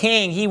 the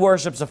king, he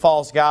worships a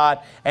false god,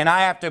 and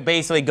I have to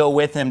basically go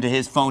with him to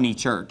his phony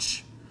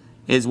church,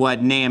 is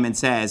what Naaman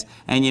says.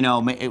 And,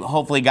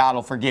 hopefully God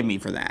will forgive me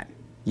for that,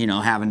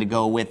 having to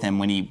go with him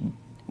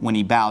when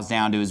he bows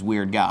down to his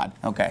weird god.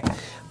 Okay.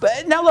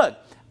 But now look,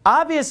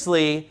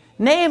 obviously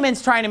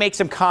Naaman's trying to make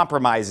some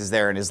compromises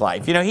there in his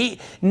life.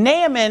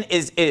 Naaman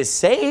is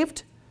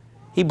saved.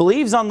 He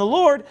believes on the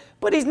Lord,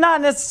 but he's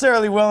not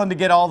necessarily willing to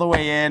get all the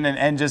way in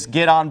and just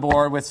get on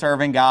board with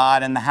serving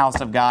God and the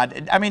house of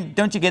God. I mean,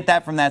 don't you get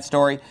that from that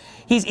story?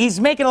 He's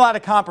making a lot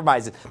of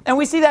compromises. And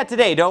we see that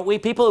today, don't we?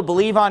 People who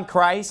believe on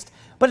Christ,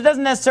 but it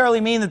doesn't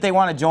necessarily mean that they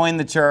want to join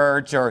the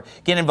church or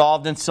get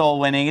involved in soul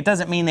winning. It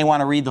doesn't mean they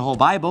want to read the whole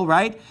Bible,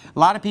 right? A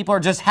lot of people are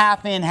just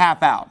half in,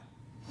 half out.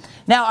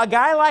 Now, a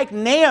guy like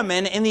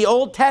Naaman in the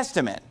Old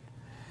Testament,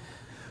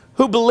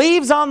 who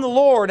believes on the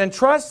Lord and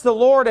trusts the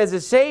Lord as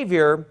his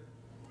Savior,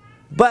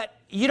 but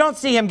you don't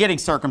see him getting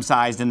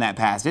circumcised in that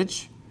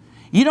passage.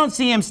 You don't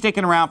see him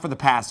sticking around for the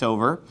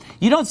Passover.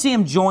 You don't see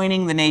him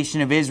joining the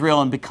nation of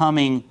Israel and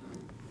becoming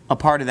a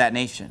part of that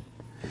nation.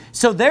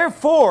 So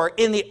therefore,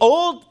 in the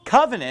Old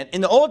Covenant,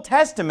 in the Old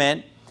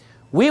Testament,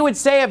 we would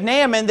say of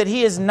Naaman that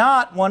he is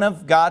not one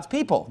of God's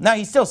people. Now,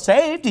 he's still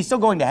saved. He's still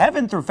going to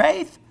heaven through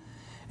faith.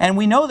 And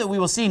we know that we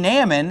will see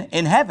Naaman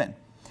in heaven.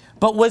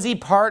 But was he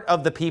part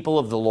of the people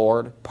of the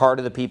Lord, part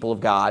of the people of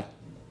God?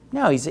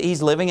 No,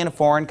 he's living in a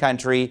foreign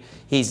country.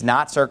 He's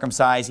not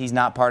circumcised. He's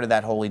not part of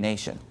that holy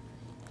nation.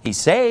 He's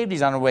saved.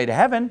 He's on his way to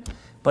heaven,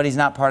 but he's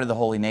not part of the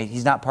holy nation.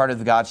 He's not part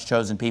of God's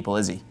chosen people,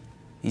 is he?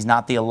 He's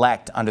not the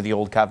elect under the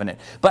Old Covenant.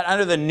 But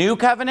under the New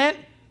Covenant,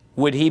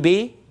 would he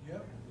be?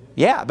 Yep.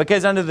 Yeah,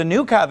 because under the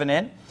New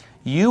Covenant,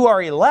 you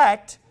are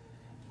elect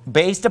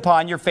based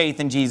upon your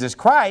faith in Jesus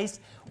Christ,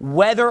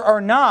 whether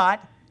or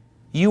not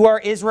you are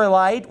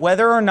Israelite,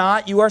 whether or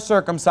not you are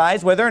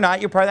circumcised, whether or not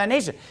you're part of that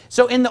nation.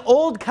 So in the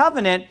Old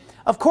Covenant,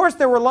 of course,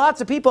 there were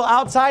lots of people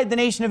outside the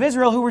nation of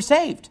Israel who were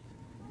saved.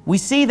 We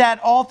see that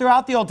all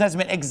throughout the Old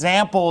Testament,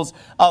 examples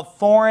of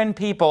foreign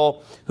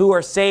people who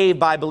are saved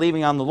by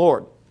believing on the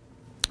Lord.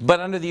 But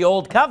under the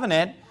Old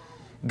Covenant,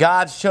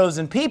 God's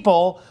chosen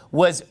people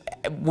was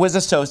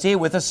associated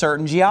with a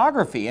certain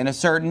geography and a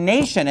certain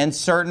nation and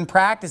certain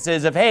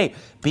practices of, hey,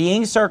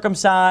 being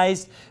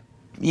circumcised,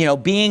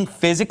 being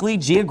physically,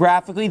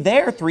 geographically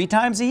there 3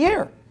 times a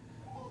year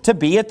to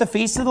be at the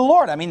feast of the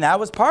Lord. I mean, that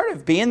was part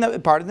of being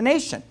part of the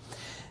nation.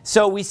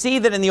 So we see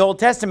that in the Old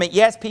Testament,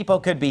 yes, people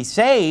could be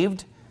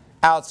saved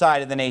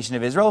outside of the nation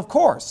of Israel, of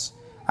course.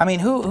 I mean,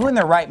 who in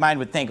their right mind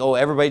would think, oh,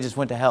 everybody just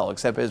went to hell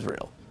except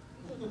Israel?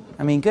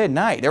 I mean, good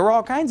night. There were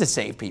all kinds of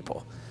saved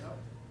people.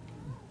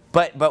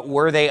 But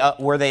were they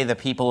the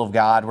people of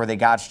God? Were they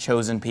God's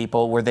chosen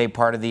people? Were they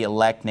part of the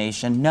elect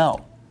nation?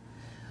 No.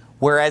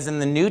 Whereas in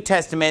the New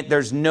Testament,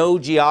 there's no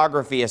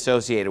geography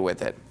associated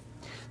with it.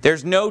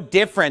 There's no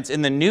difference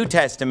in the New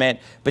Testament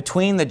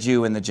between the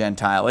Jew and the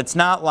Gentile. It's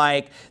not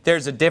like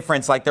there's a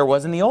difference like there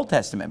was in the Old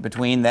Testament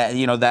between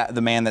the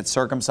man that's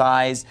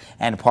circumcised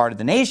and part of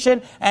the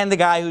nation and the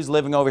guy who's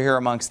living over here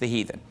amongst the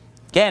heathen.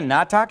 Again,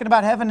 not talking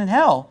about heaven and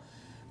hell,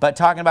 but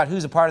talking about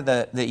who's a part of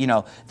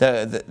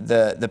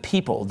the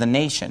people, the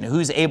nation,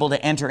 who's able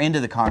to enter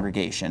into the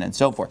congregation and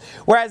so forth.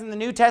 Whereas in the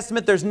New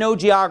Testament, there's no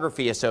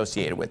geography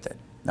associated with it.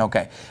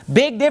 Okay,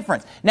 big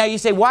difference. Now you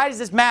say, why does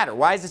this matter?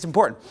 Why is this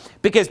important?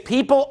 Because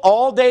people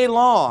all day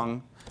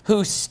long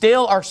who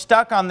still are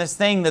stuck on this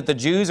thing that the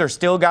Jews are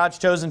still God's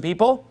chosen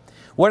people,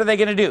 what are they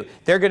going to do?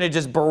 They're going to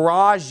just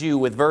barrage you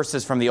with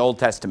verses from the Old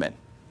Testament.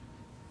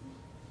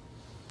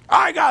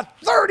 I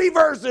got 30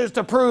 verses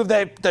to prove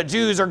that the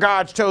Jews are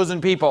God's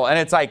chosen people. And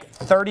it's like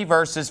 30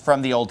 verses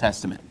from the Old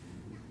Testament.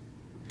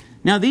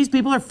 Now these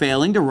people are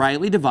failing to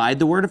rightly divide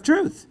the word of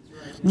truth.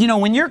 You know,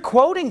 when you're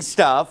quoting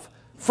stuff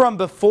from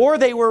before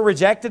they were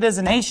rejected as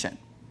a nation,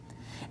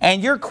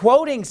 and you're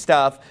quoting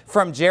stuff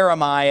from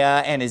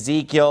Jeremiah and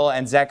Ezekiel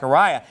and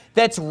Zechariah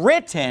that's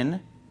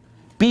written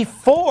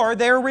before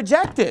they're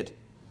rejected,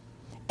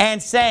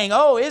 and saying,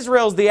 oh,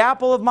 Israel's the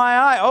apple of my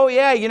eye. Oh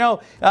yeah, you know,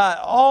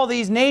 all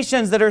these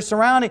nations that are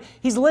surrounding.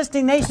 He's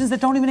listing nations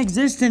that don't even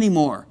exist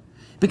anymore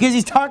because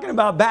he's talking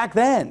about back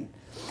then.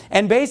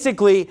 And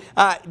basically,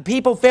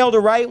 people fail to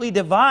rightly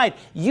divide.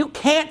 You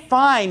can't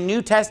find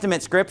New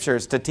Testament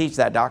scriptures to teach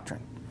that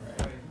doctrine.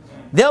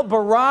 They'll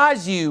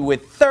barrage you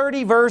with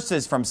 30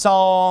 verses from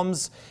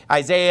Psalms,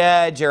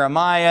 Isaiah,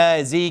 Jeremiah,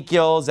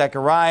 Ezekiel,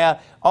 Zechariah,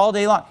 all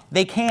day long.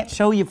 They can't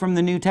show you from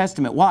the New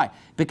Testament. Why?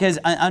 Because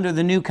under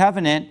the New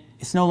Covenant,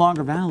 it's no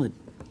longer valid.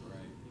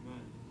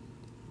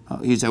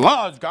 You say,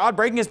 well, is God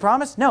breaking His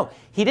promise? No,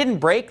 He didn't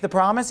break the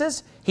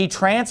promises. He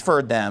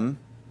transferred them.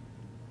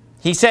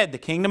 He said, the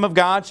kingdom of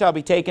God shall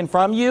be taken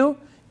from you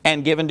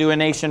and given to a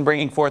nation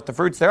bringing forth the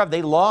fruits thereof.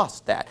 They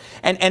lost that.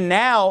 And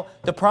now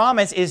the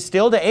promise is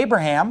still to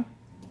Abraham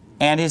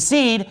and his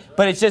seed,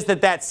 but it's just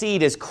that that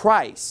seed is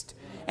Christ.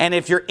 And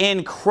if you're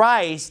in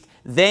Christ,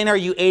 then are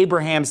you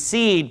Abraham's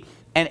seed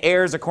and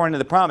heirs according to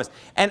the promise.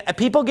 And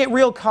people get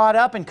real caught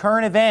up in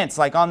current events,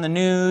 like on the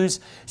news,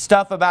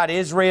 stuff about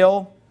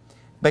Israel,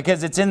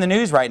 because it's in the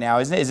news right now,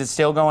 isn't it? Is it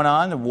still going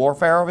on, the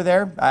warfare over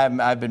there?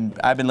 I've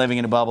been living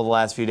in a bubble the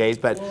last few days,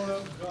 but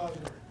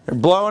they're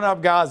blowing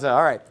up Gaza.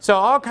 All right, so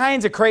all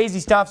kinds of crazy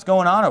stuff's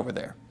going on over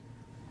there.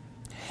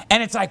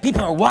 And it's like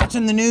people are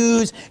watching the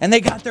news and they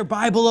got their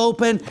Bible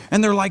open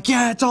and they're like,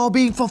 yeah, it's all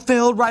being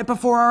fulfilled right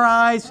before our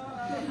eyes.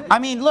 I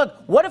mean, look,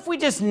 what if we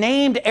just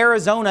named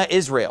Arizona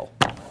Israel?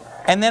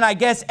 And then I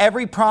guess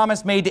every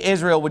promise made to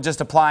Israel would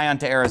just apply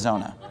unto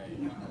Arizona.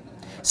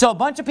 So a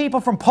bunch of people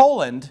from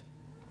Poland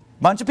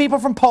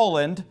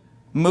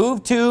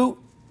moved to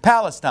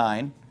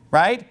Palestine,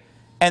 right?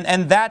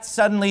 And that's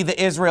suddenly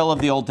the Israel of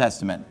the Old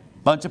Testament.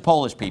 Bunch of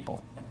Polish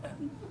people.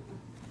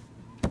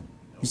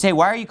 You say,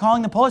 why are you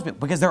calling them Polish people?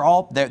 Because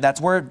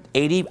that's where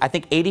I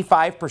think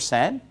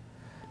 85%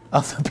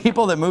 of the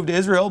people that moved to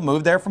Israel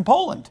moved there from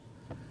Poland.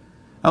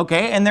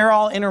 Okay, and they're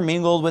all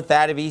intermingled with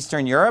that of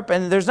Eastern Europe,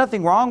 and there's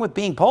nothing wrong with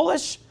being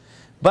Polish,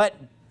 but,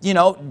 you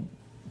know,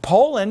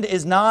 Poland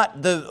is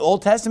not the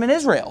Old Testament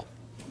Israel.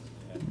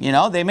 You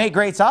know, they make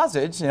great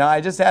sausage. You know,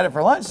 I just had it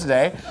for lunch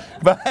today,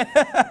 but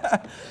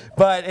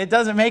it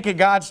doesn't make it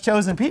God's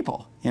chosen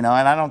people. You know,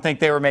 and I don't think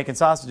they were making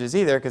sausages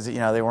either because, you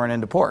know, they weren't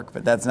into pork,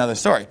 but that's another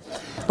story.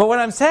 But what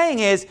I'm saying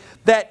is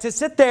that to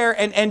sit there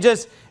and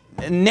just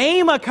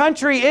name a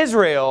country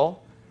Israel,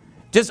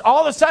 just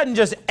all of a sudden,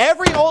 just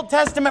every Old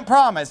Testament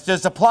promise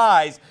just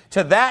applies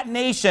to that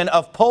nation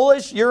of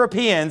Polish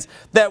Europeans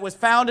that was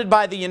founded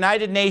by the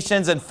United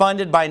Nations and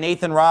funded by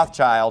Nathan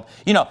Rothschild.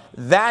 You know,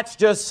 that's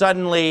just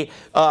suddenly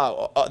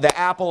the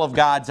apple of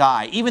God's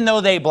eye. Even though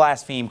they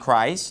blaspheme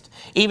Christ,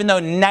 even though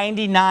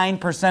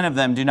 99% of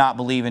them do not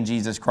believe in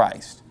Jesus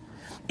Christ.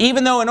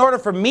 Even though in order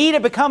for me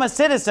to become a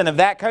citizen of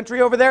that country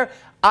over there,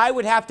 I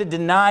would have to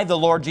deny the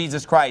Lord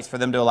Jesus Christ for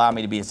them to allow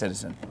me to be a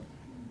citizen.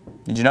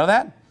 Did you know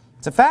that?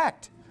 It's a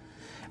fact.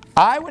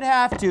 I would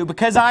have to,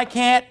 because I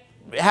can't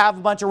have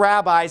a bunch of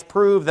rabbis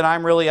prove that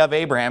I'm really of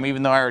Abraham,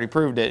 even though I already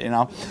proved it, you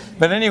know.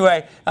 But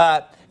anyway,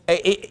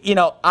 you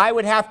know, I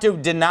would have to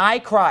deny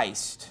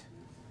Christ,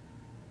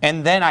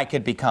 and then I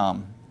could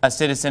become a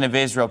citizen of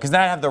Israel, because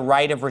then I'd have the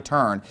right of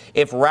return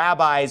if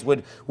rabbis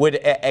would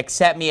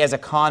accept me as a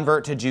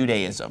convert to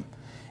Judaism.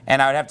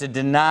 And I would have to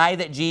deny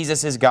that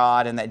Jesus is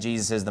God and that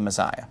Jesus is the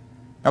Messiah.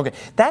 Okay,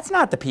 that's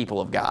not the people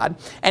of God.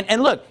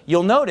 And look,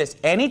 you'll notice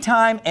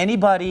anytime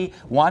anybody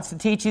wants to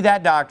teach you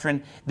that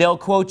doctrine, they'll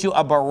quote you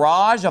a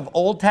barrage of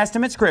Old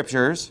Testament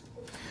scriptures,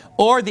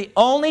 or the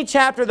only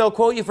chapter they'll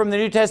quote you from the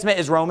New Testament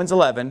is Romans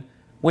 11,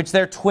 which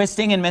they're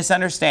twisting and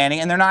misunderstanding,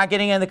 and they're not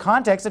getting in the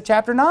context of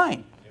chapter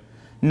 9.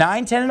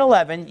 9, 10, and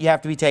 11, you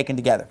have to be taken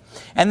together.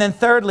 And then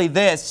thirdly,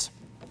 this.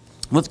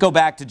 Let's go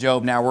back to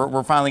Job now.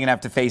 We're finally going to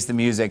have to face the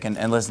music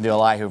and listen to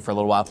Elihu for a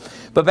little while.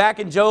 But back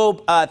in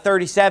Job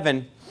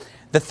 37,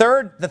 the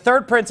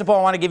third principle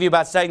I want to give you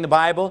about studying the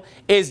Bible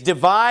is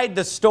divide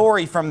the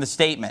story from the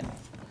statement.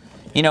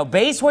 You know,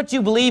 base what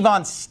you believe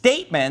on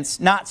statements,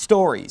 not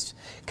stories.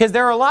 Because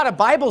there are a lot of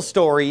Bible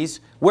stories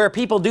where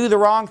people do the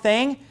wrong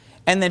thing,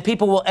 and then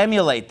people will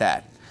emulate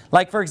that.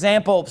 Like, for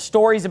example,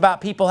 stories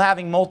about people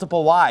having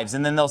multiple wives,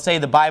 and then they'll say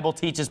the Bible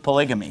teaches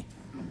polygamy.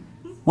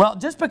 Well,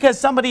 just because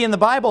somebody in the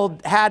Bible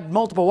had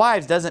multiple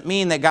wives doesn't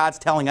mean that God's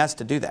telling us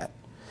to do that.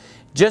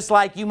 Just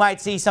like you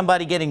might see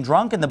somebody getting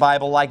drunk in the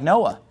Bible like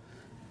Noah.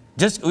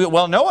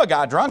 Well, Noah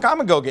got drunk, I'm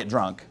going to go get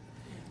drunk.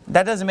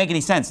 That doesn't make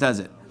any sense, does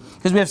it?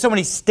 Because we have so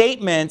many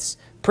statements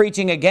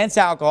preaching against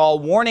alcohol,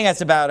 warning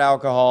us about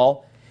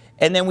alcohol,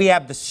 and then we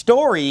have the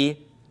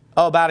story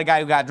about a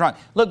guy who got drunk.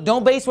 Look,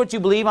 don't base what you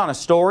believe on a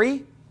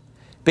story,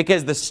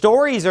 because the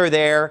stories are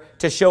there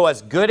to show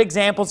us good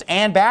examples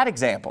and bad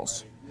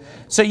examples.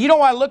 So you don't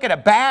want to look at a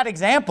bad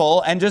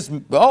example and just,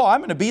 oh, I'm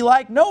going to be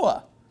like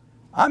Noah.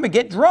 I'm going to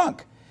get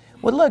drunk.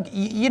 Well, look,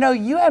 you know,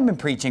 you haven't been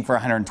preaching for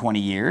 120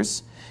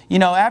 years. You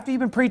know, after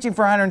you've been preaching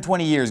for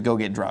 120 years, go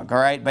get drunk, all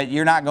right? But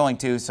you're not going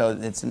to, so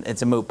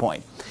it's a moot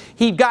point.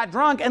 He got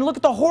drunk, and look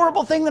at the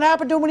horrible thing that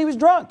happened to him when he was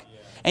drunk.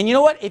 And you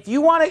know what? If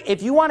you want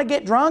to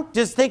get drunk,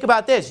 just think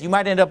about this. You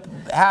might end up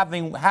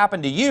having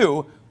happen to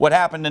you what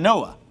happened to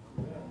Noah.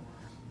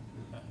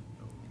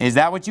 Is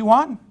that what you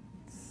want?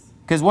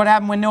 Because what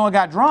happened when Noah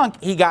got drunk?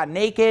 He got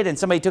naked and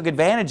somebody took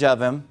advantage of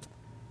him.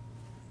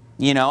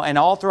 You know, and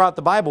all throughout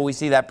the Bible we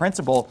see that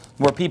principle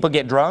where people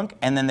get drunk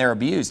and then they're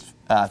abused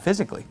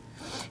physically.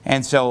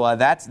 And so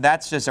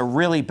that's just a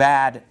really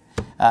bad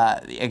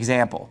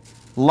example.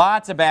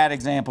 Lots of bad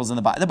examples in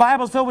the Bible. The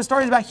Bible is filled with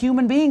stories about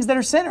human beings that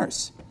are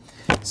sinners.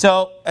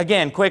 So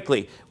again,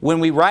 quickly, when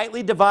we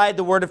rightly divide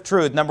the word of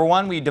truth, number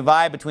one, we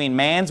divide between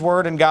man's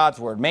word and God's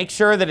word. Make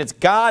sure that it's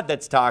God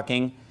that's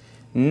talking,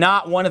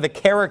 not one of the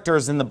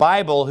characters in the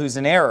Bible who's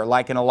in error,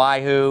 like an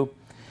Elihu.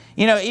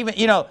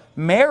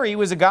 Mary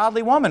was a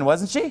godly woman,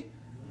 wasn't she?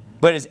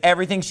 But is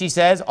everything she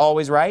says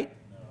always right?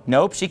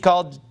 Nope. She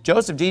called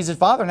Joseph Jesus'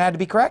 father and had to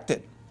be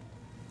corrected.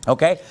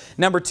 Okay.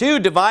 Number two,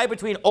 divide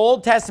between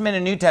Old Testament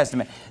and New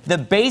Testament. The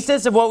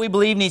basis of what we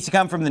believe needs to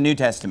come from the New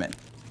Testament.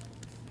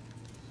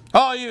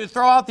 Oh, you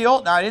throw out the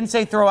Old. No, I didn't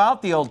say throw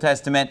out the Old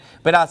Testament,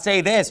 but I'll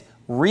say this.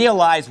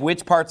 Realize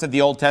which parts of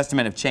the Old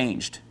Testament have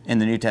changed in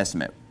the New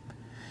Testament.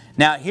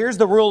 Now, here's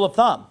the rule of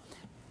thumb.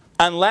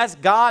 Unless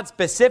God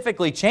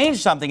specifically changed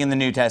something in the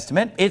New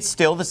Testament, it's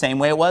still the same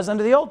way it was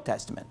under the Old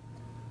Testament.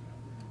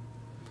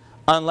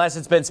 Unless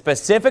it's been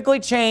specifically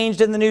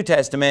changed in the New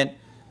Testament,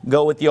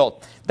 go with the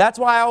Old. That's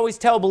why I always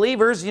tell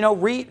believers,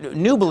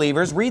 new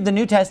believers, read the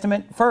New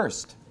Testament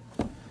first.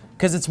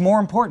 Because it's more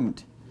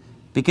important.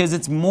 Because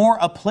it's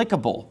more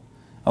applicable.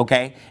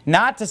 Okay?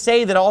 Not to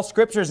say that all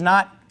Scripture is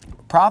not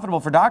profitable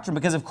for doctrine,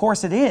 because of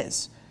course it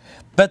is.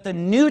 But the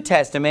New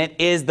Testament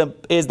is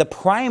the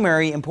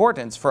primary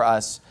importance for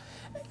us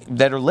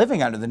that are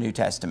living under the New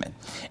Testament.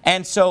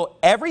 And so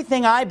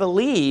everything I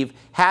believe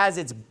has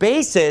its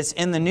basis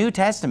in the New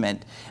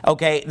Testament.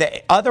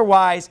 Okay?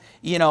 Otherwise,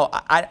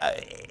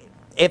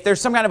 if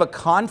there's some kind of a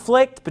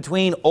conflict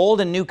between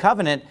Old and New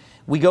Covenant,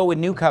 we go with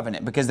New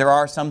Covenant because there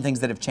are some things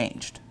that have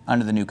changed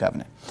under the New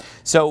Covenant.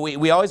 So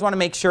we always want to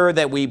make sure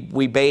that we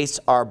base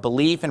our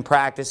belief and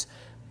practice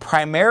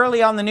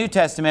primarily on the New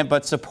Testament,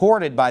 but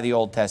supported by the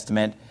Old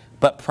Testament,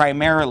 but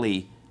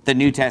primarily the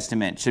New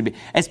Testament should be,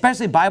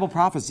 especially Bible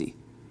prophecy.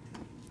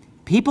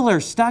 People are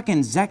stuck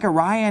in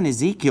Zechariah and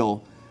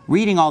Ezekiel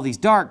reading all these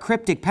dark,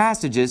 cryptic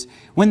passages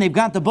when they've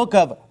got the book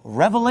of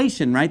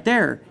Revelation right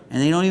there,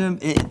 and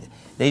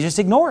they just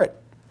ignore it.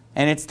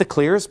 And it's the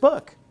clearest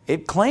book.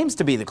 It claims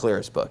to be the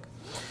clearest book.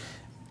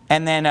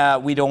 And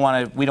then we don't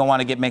want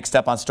to get mixed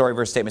up on story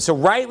versus statement. So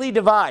rightly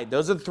divide.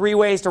 Those are the three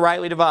ways to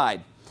rightly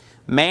divide.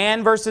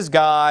 Man versus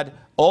God,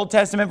 Old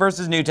Testament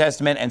versus New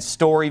Testament, and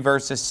story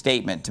versus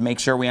statement to make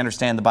sure we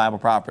understand the Bible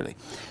properly.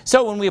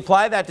 So when we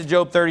apply that to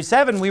Job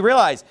 37, we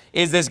realize,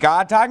 is this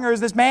God talking or is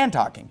this man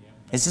talking?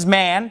 This is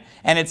man,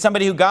 and it's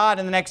somebody who God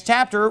in the next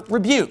chapter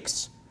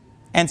rebukes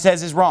and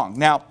says is wrong.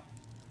 Now,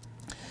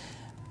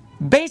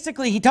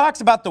 basically he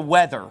talks about the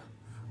weather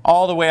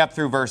all the way up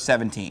through verse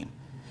 17.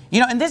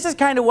 And this is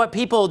kind of what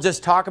people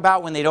just talk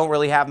about when they don't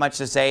really have much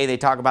to say. They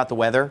talk about the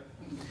weather.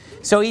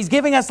 So he's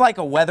giving us like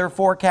a weather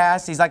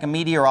forecast. He's like a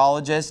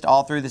meteorologist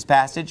all through this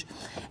passage.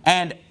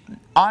 And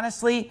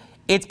honestly,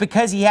 it's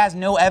because he has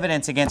no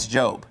evidence against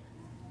Job.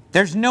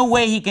 There's no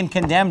way he can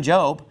condemn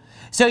Job.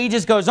 So he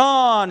just goes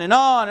on and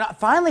on. And on.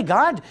 Finally,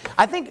 God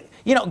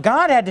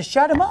had to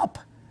shut him up.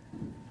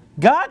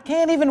 God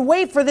can't even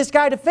wait for this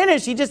guy to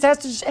finish. He just has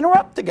to just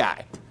interrupt the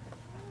guy.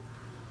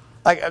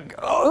 Like,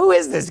 who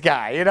is this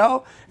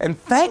guy, And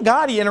thank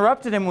God he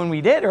interrupted him when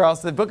we did, or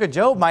else the book of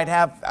Job might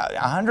have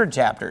 100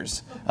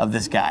 chapters of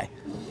this guy.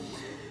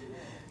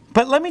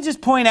 But let me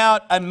just point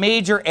out a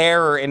major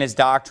error in his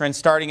doctrine,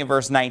 starting in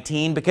verse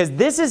 19, because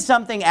this is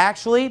something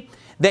actually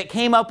that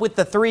came up with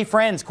the three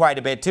friends quite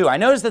a bit too. I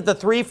noticed that the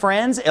three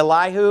friends,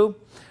 Eliphaz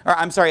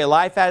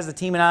the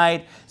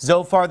Temanite,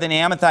 Zophar the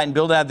Naamathite, and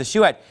Bildad the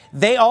Shuhite,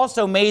 they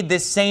also made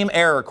this same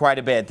error quite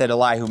a bit that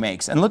Elihu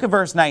makes. And look at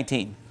verse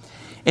 19.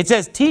 It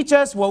says, teach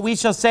us what we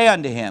shall say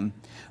unto him,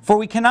 for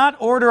we cannot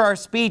order our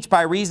speech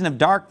by reason of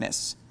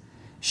darkness.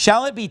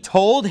 Shall it be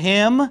told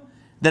him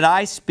that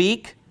I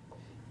speak?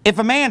 If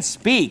a man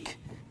speak,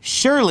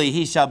 surely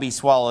he shall be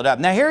swallowed up.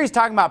 Now here he's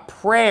talking about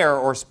prayer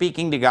or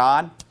speaking to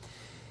God.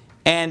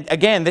 And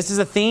again, this is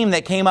a theme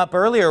that came up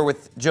earlier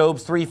with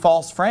Job's three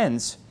false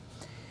friends.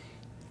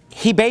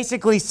 He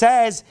basically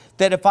says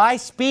that if I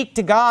speak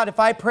to God, if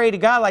I pray to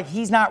God, like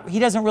he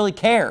doesn't really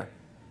care.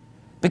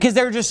 Because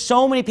there are just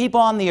so many people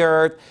on the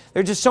earth,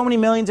 there are just so many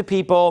millions of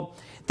people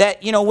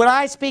that, you know, when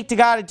I speak to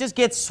God, it just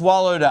gets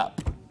swallowed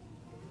up.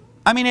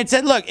 I mean, it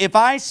said, look, if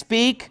I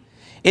speak,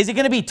 is it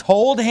going to be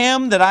told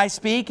him that I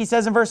speak? He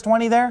says in verse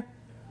 20 there.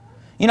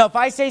 You know, if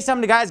I say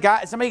something to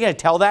God, is somebody going to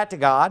tell that to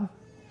God?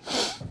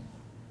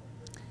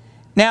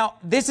 Now,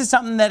 this is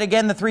something that,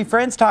 again, the three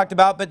friends talked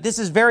about, but this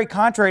is very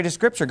contrary to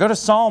Scripture. Go to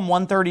Psalm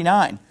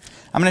 139.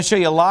 I'm going to show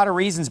you a lot of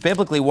reasons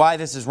biblically why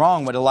this is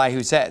wrong, what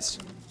Elihu says.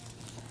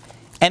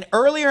 And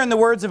earlier in the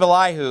words of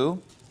Elihu,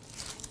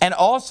 and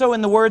also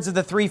in the words of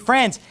the three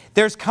friends,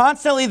 there's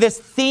constantly this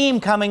theme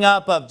coming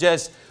up of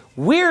just,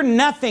 we're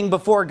nothing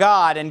before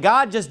God, and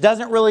God just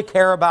doesn't really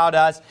care about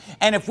us.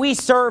 And if we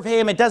serve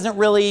Him, it doesn't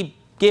really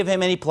give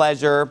Him any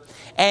pleasure.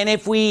 And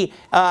if we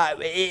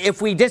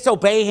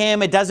disobey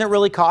Him, it doesn't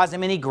really cause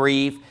Him any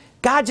grief.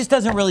 God just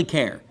doesn't really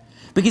care.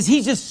 Because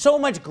He's just so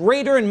much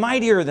greater and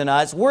mightier than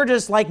us. We're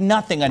just like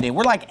nothing unto Him.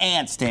 We're like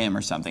ants to Him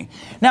or something.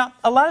 Now,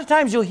 a lot of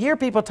times you'll hear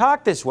people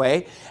talk this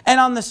way, and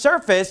on the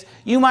surface,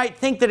 you might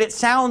think that it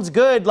sounds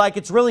good, like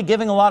it's really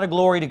giving a lot of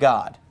glory to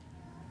God.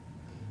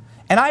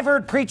 And I've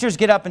heard preachers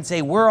get up and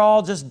say, we're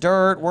all just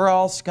dirt, we're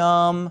all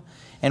scum,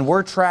 and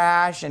we're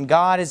trash, and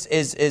God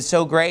is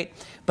so great.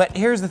 But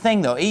here's the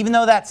thing though, even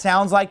though that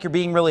sounds like you're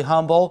being really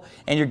humble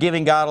and you're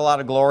giving God a lot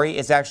of glory,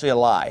 it's actually a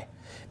lie.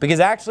 Because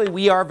actually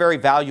we are very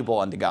valuable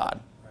unto God.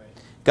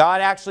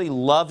 God actually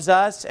loves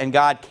us and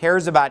God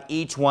cares about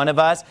each one of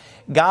us.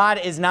 God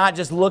is not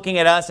just looking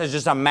at us as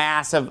just a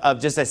mass of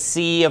just a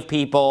sea of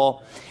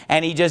people,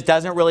 and He just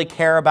doesn't really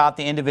care about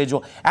the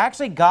individual.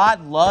 Actually,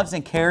 God loves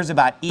and cares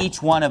about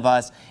each one of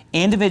us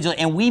individually,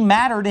 and we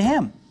matter to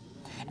Him.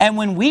 And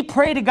when we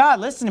pray to God,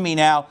 listen to me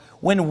now,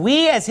 when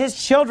we as His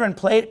children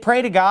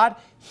pray to God,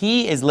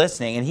 He is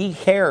listening and He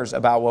cares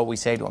about what we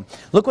say to Him.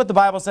 Look what the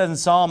Bible says in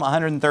Psalm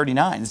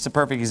 139. This is a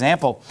perfect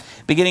example.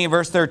 Beginning in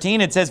verse 13,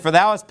 it says, for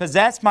thou hast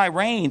possessed my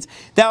reins,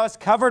 thou hast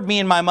covered me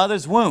in my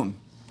mother's womb.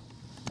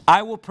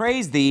 I will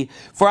praise thee,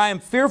 for I am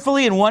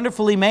fearfully and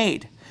wonderfully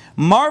made.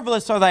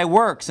 Marvelous are thy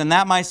works, and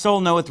that my soul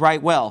knoweth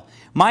right well.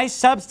 My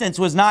substance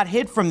was not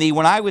hid from thee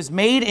when I was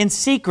made in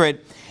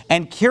secret,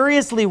 and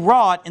curiously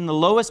wrought in the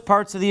lowest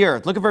parts of the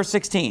earth. Look at verse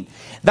 16.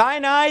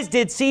 Thine eyes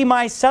did see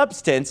my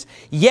substance,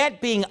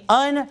 yet being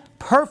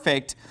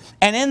unperfect,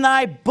 and in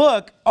thy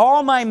book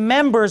all my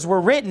members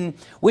were written,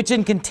 which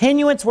in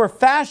continuance were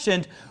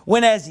fashioned,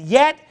 when as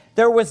yet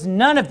there was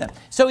none of them.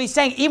 So he's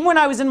saying, even when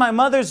I was in my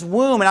mother's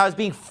womb, and I was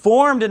being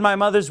formed in my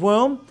mother's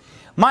womb,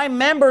 my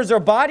members or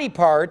body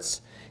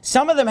parts,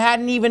 some of them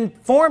hadn't even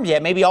formed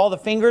yet. Maybe all the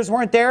fingers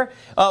weren't there.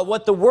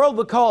 What the world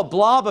would call a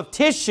blob of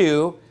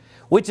tissue,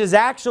 which is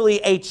actually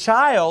a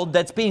child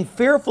that's being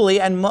fearfully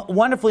and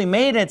wonderfully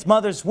made in its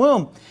mother's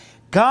womb.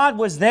 God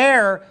was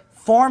there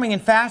forming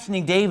and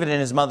fashioning David in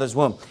his mother's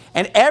womb.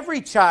 And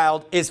every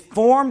child is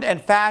formed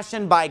and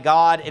fashioned by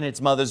God in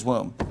its mother's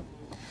womb.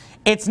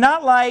 It's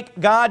not like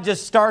God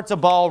just starts a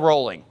ball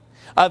rolling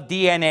of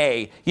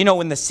DNA. You know,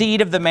 when the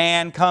seed of the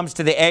man comes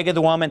to the egg of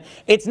the woman,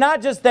 it's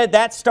not just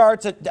that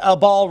starts a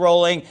ball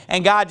rolling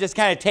and God just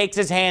kind of takes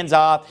His hands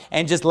off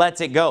and just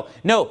lets it go.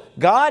 No,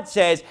 God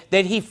says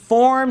that He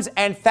forms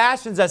and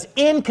fashions us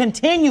in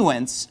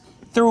continuance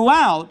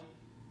throughout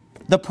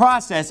the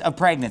process of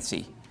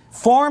pregnancy,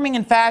 forming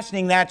and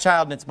fashioning that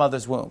child in its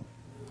mother's womb.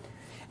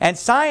 And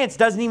science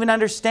doesn't even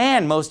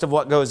understand most of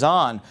what goes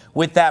on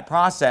with that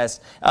process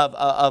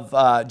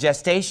of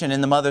gestation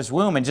in the mother's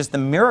womb, and just the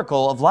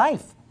miracle of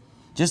life.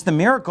 Just the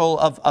miracle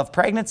of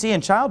pregnancy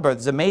and childbirth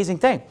is an amazing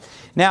thing.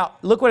 Now,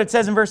 look what it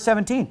says in verse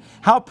 17.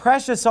 How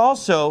precious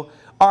also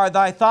are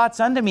thy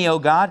thoughts unto me, O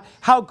God.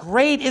 How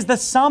great is the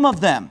sum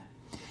of them.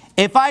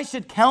 If I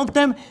should count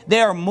them, they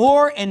are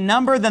more in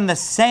number than the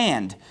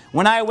sand.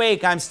 When I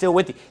awake, I'm still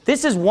with thee.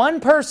 This is one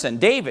person,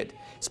 David,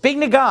 speaking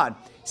to God,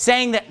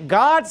 saying that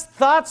God's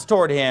thoughts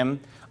toward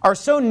him are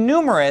so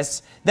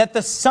numerous that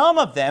the sum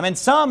of them, and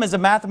sum is a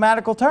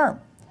mathematical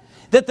term,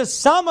 that the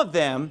sum of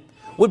them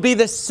would be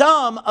the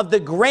sum of the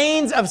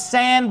grains of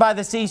sand by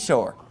the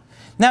seashore.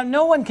 Now,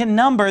 no one can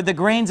number the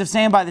grains of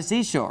sand by the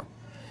seashore.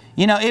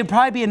 You know, it'd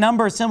probably be a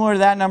number similar to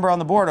that number on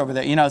the board over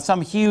there. You know,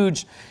 some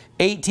huge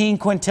 18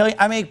 quintillion.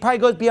 I mean, it probably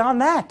goes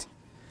beyond that.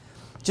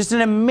 Just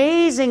an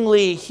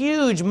amazingly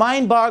huge,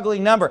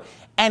 mind-boggling number.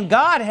 And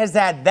God has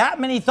had that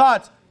many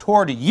thoughts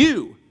toward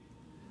you.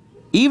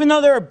 Even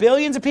though there are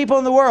billions of people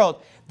in the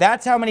world,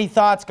 that's how many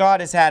thoughts God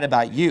has had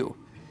about you.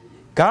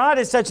 God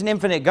is such an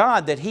infinite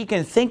God that He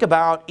can think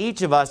about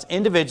each of us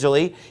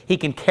individually. He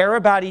can care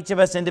about each of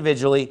us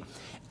individually.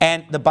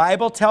 And the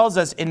Bible tells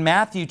us in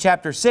Matthew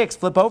chapter 6,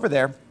 flip over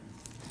there,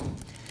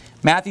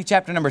 Matthew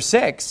chapter number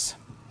 6,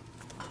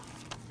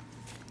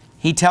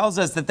 He tells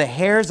us that the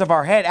hairs of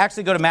our head,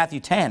 actually go to Matthew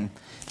 10.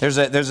 There's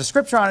a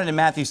scripture on it in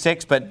Matthew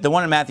 6, but the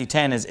one in Matthew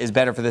 10 is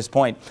better for this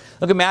point.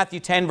 Look at Matthew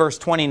 10, verse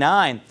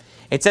 29.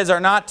 It says, "Are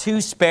not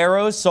 2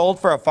 sparrows sold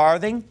for a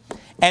farthing?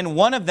 And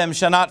one of them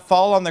shall not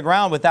fall on the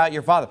ground without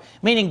your Father."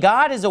 Meaning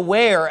God is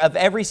aware of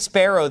every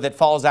sparrow that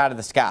falls out of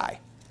the sky.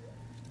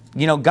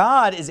 You know,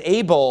 God is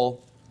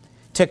able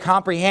to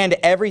comprehend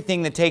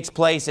everything that takes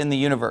place in the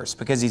universe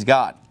because He's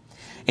God.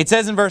 It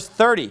says in verse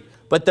 30,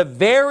 "But the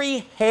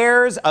very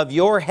hairs of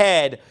your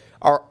head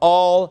are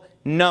all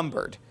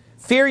numbered.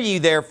 Fear ye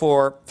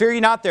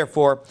not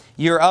therefore,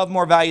 you're of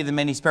more value than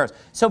many sparrows."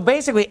 So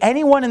basically,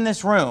 anyone in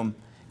this room,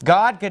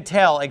 God could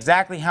tell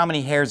exactly how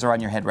many hairs are on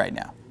your head right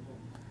now.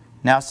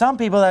 Now, some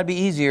people that'd be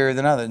easier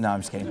than others. No, I'm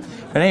just kidding.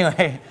 But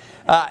anyway,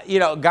 you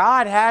know,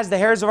 God has the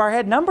hairs of our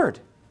head numbered.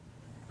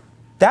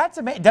 That's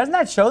amazing. Doesn't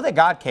that show that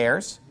God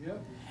cares?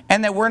 Yep.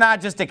 And that we're not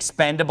just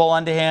expendable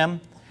unto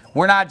Him.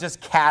 We're not just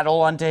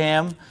cattle unto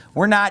Him.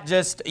 We're not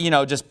just, you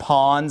know, just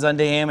pawns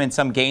unto Him in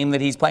some game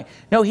that He's playing.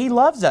 No, He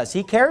loves us.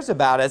 He cares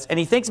about us, and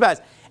He thinks about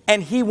us.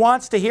 And He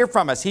wants to hear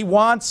from us. He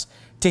wants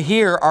to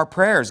hear our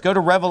prayers. Go to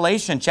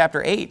Revelation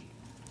chapter 8.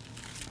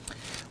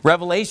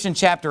 Revelation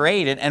chapter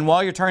 8. And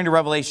while you're turning to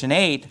Revelation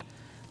 8,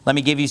 let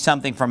me give you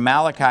something from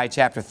Malachi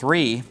chapter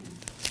 3.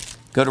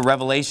 Go to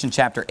Revelation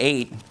chapter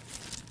 8.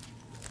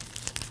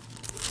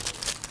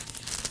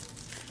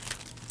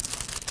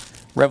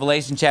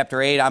 Revelation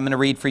chapter 8, I'm going to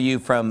read for you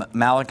from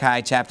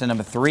Malachi chapter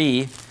number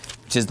 3,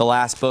 which is the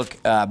last book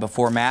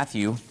before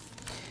Matthew.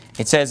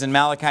 It says in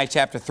Malachi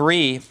chapter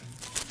 3,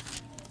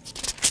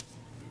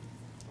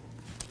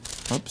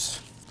 oops,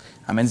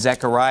 I'm in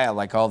Zechariah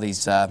like all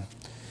these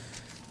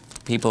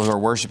people who are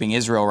worshiping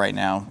Israel right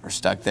now are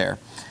stuck there.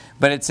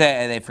 But it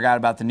said they forgot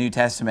about the New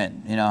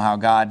Testament, you know, how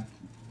God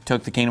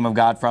took the kingdom of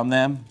God from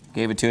them,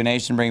 gave it to a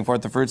nation, bringing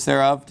forth the fruits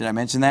thereof. Did I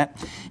mention that?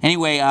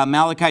 Anyway,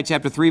 Malachi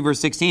chapter 3, verse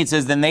 16, it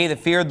says, "Then they that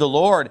feared the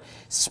Lord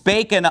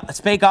spake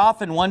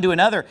often one to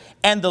another,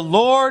 and the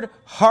Lord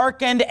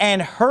hearkened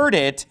and heard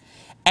it,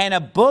 and a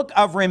book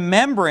of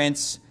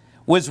remembrance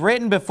was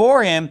written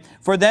before Him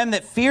for them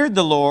that feared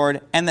the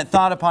Lord and that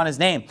thought upon His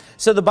name."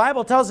 So the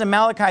Bible tells in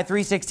Malachi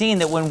 3:16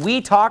 that when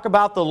we talk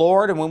about the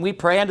Lord and when we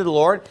pray unto the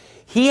Lord,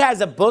 He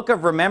has a book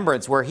of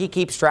remembrance where He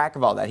keeps track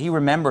of all that. He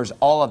remembers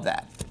all of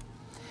that.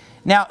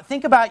 Now,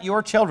 think about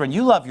your children.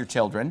 You love your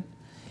children,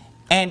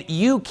 and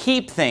you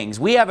keep things.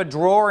 We have a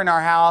drawer in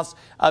our house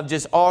of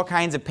just all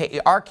kinds of...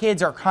 Our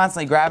kids are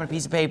constantly grabbing a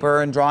piece of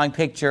paper and drawing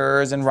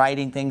pictures and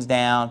writing things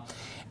down.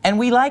 And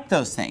we like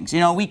those things.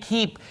 You know, we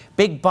keep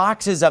big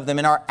boxes of them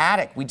in our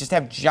attic. We just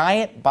have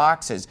giant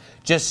boxes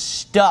just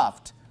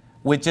stuffed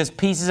with just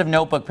pieces of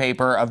notebook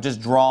paper of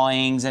just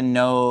drawings and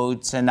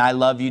notes and "I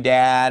love you,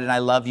 Dad," and "I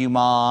love you,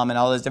 Mom," and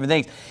all those different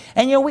things.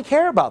 And, you know, we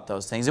care about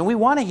those things, and we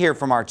want to hear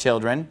from our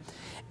children.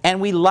 And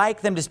we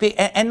like them to speak.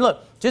 And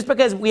look, just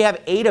because we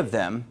have 8 of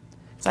them,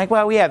 it's like,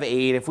 well, we have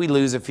 8. If we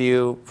lose a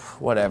few,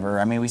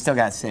 whatever. I mean, we still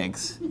got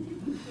 6.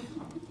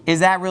 Is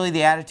that really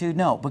the attitude?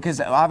 No,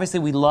 because obviously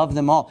we love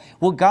them all.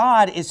 Well,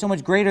 God is so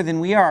much greater than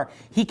we are.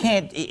 He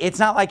can't, it's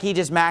not like He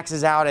just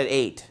maxes out at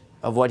 8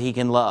 of what He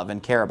can love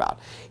and care about.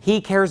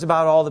 He cares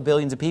about all the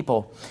billions of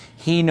people.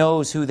 He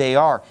knows who they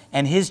are.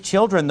 And His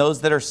children, those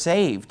that are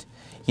saved,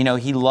 you know,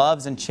 He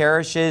loves and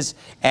cherishes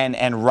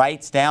and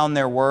writes down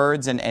their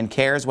words and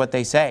cares what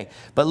they say.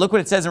 But look what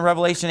it says in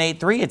Revelation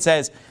 8:3. It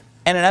says,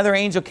 "And another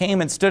angel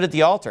came and stood at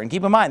the altar." And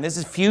keep in mind, this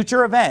is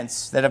future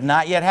events that have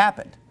not yet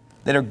happened,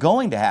 that are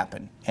going to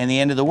happen in the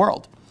end of the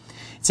world.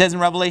 It says in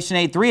Revelation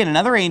 8:3, "And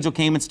another angel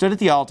came and stood at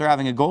the altar,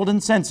 having a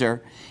golden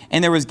censer,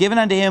 and there was given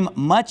unto him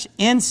much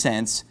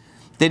incense,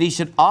 that he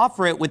should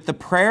offer it with the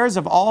prayers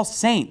of all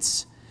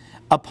saints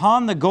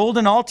upon the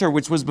golden altar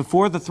which was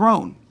before the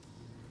throne.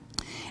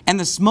 And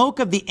the smoke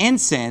of the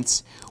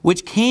incense,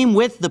 which came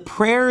with the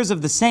prayers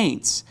of the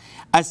saints,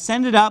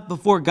 ascended up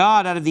before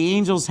God out of the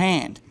angel's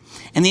hand.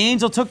 And the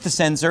angel took the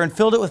censer and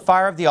filled it with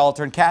fire of the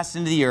altar and cast it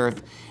into the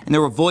earth. And there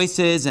were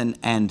voices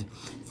and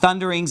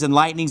thunderings and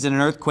lightnings and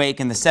an earthquake.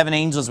 And the 7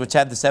 angels which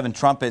had the 7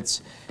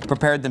 trumpets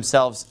prepared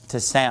themselves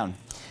to sound."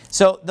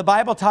 So the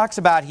Bible talks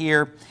about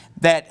here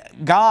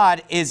that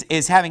God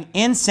is having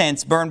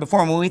incense burned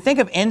before Him. When we think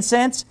of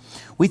incense,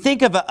 we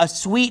think of a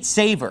sweet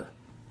savor.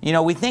 You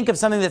know, we think of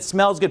something that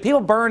smells good. People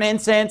burn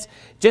incense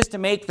just to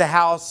make the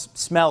house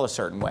smell a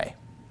certain way,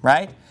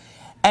 right?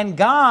 And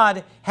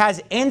God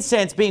has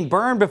incense being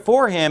burned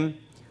before Him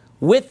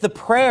with the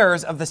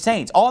prayers of the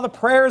saints. All the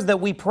prayers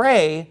that we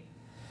pray,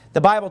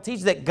 the Bible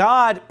teaches that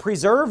God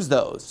preserves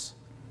those.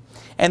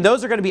 And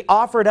those are going to be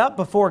offered up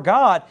before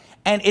God,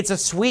 and it's a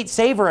sweet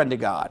savor unto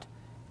God.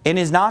 In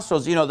His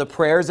nostrils, you know, the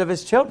prayers of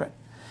His children.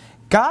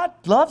 God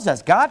loves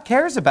us. God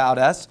cares about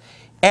us.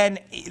 And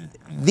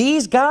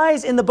these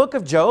guys in the book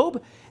of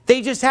Job,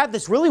 they just have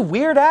this really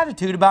weird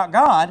attitude about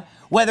God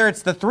whether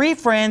it's the three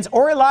friends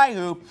or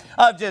Elihu,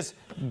 of just,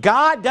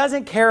 God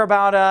doesn't care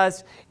about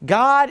us.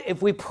 God,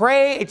 if we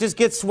pray, it just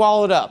gets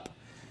swallowed up.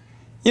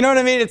 You know what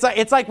I mean?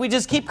 It's like we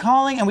just keep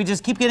calling and we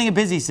just keep getting a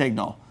busy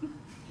signal.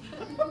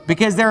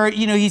 Because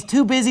he's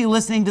too busy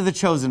listening to the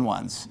chosen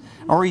ones.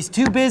 Or he's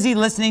too busy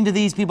listening to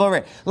these people over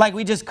here. Like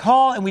we just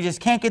call and we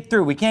just can't get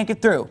through. We can't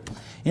get through.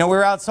 We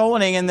were out soul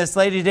winning and this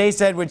lady today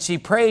said when she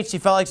prayed, she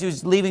felt like she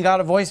was leaving God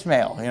a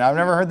voicemail. I've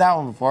never heard that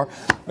one before.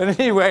 But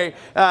anyway,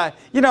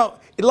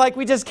 like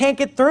we just can't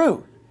get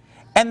through.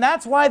 And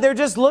that's why they're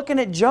just looking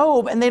at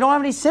Job and they don't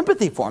have any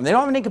sympathy for him. They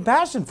don't have any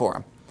compassion for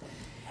him.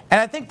 And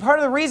I think part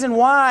of the reason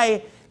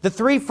why the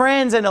three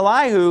friends and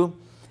Elihu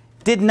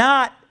did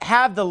not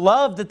have the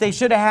love that they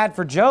should have had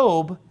for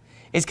Job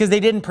is because they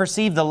didn't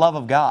perceive the love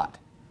of God.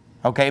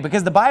 Okay,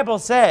 because the Bible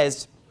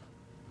says,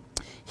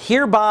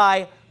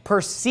 hereby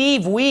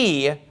perceive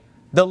we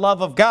the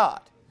love of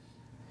God.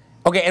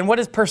 Okay, and what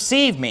does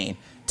perceive mean?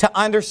 To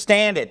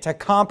understand it, to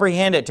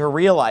comprehend it, to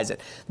realize it.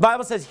 The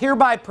Bible says,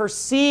 hereby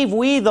perceive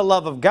we the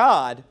love of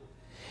God,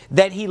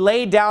 that He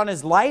laid down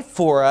His life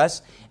for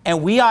us,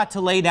 and we ought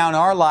to lay down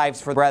our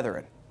lives for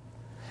brethren.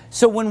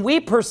 So when we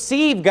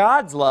perceive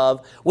God's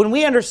love, when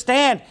we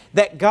understand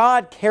that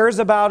God cares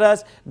about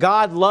us,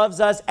 God loves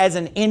us as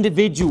an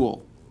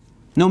individual,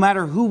 no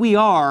matter who we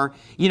are,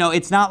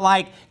 it's not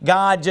like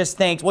God just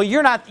thinks, well,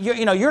 you're not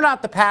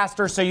the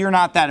pastor, so you're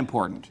not that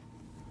important.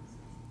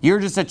 You're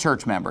just a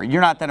church member.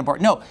 You're not that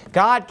important. No,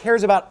 God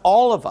cares about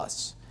all of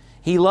us.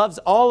 He loves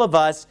all of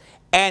us,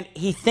 and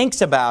He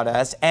thinks about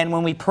us. And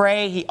when we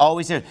pray, He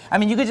always hears.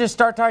 You could just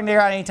start talking to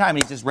God anytime, and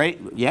He's just ready.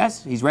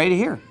 Yes, He's ready to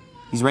hear.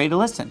 He's ready to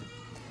listen.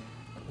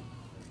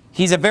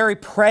 He's a very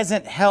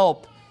present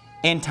help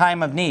in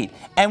time of need.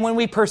 And when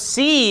we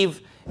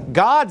perceive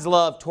God's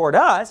love toward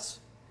us,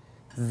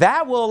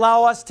 that will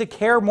allow us to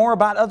care more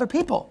about other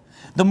people.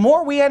 The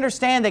more we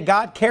understand that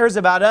God cares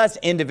about us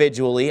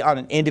individually, on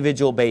an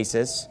individual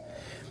basis,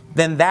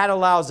 then that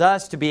allows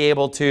us to be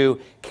able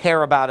to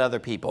care about other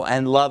people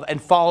and love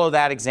and follow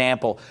that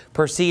example,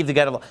 perceive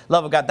the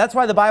love of God. That's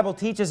why the Bible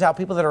teaches how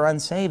people that are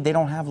unsaved, they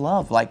don't have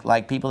love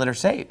like people that are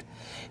saved.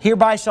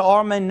 Hereby shall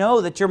all men know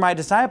that you're my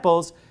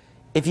disciples,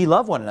 if you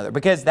love one another,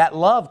 because that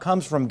love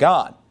comes from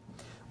God.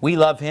 We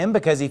love Him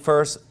because He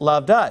first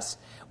loved us.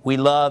 We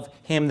love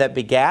Him that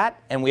begat,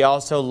 and we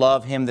also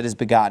love Him that is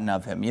begotten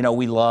of Him.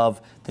 We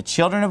love the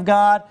children of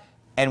God,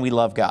 and we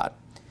love God.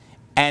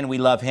 And we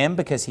love Him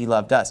because He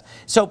loved us.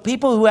 So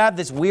people who have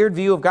this weird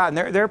view of God, and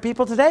there are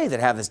people today that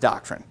have this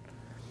doctrine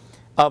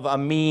of a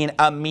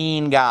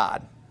mean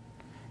God,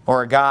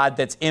 or a God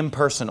that's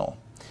impersonal,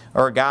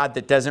 or a God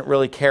that doesn't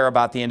really care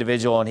about the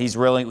individual, and He's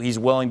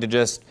willing to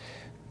just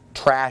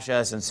trash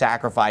us and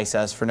sacrifice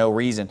us for no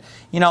reason.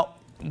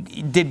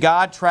 Did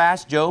God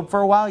trash Job for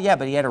a while? Yeah,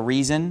 but He had a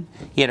reason,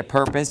 He had a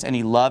purpose, and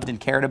He loved and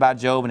cared about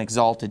Job and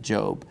exalted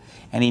Job.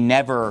 And He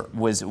never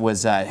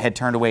had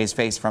turned away His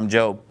face from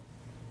Job.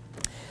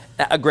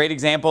 A great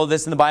example of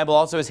this in the Bible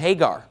also is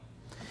Hagar.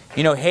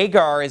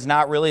 Hagar is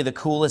not really the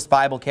coolest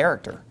Bible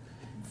character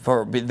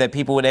that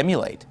people would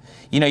emulate.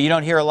 You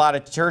don't hear a lot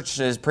of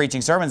churches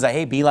preaching sermons that,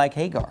 hey, be like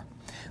Hagar.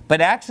 But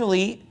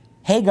actually,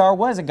 Hagar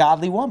was a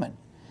godly woman.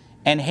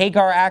 And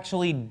Hagar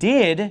actually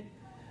did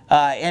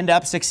end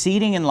up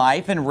succeeding in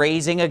life and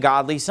raising a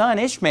godly son,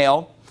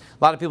 Ishmael.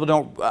 A lot of people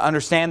don't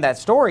understand that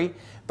story.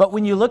 But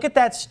when you look at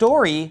that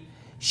story,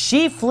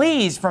 she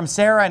flees from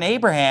Sarah and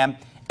Abraham,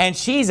 and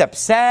she's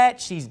upset,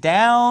 she's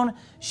down,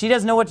 she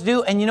doesn't know what to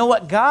do. And you know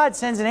what? God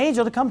sends an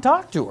angel to come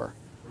talk to her.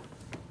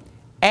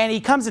 And He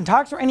comes and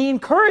talks to her, and He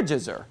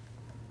encourages her.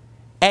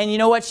 And you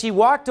know what? She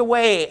walked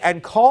away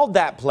and called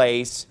that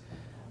place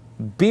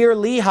Beer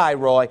Lehi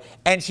Roy,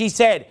 and she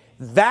said,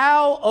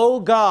 Thou, O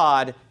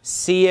God,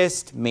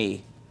 seest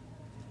me.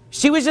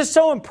 She was just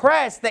so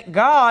impressed that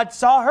God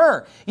saw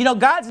her.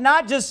 God's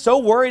not just so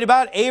worried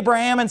about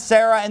Abraham and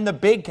Sarah and the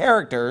big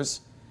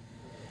characters,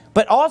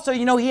 but also,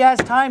 He has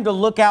time to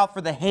look out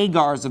for the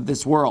Hagars of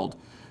this world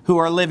who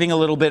are living a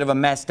little bit of a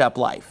messed up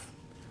life.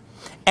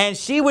 And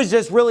she was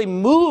just really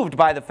moved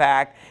by the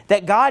fact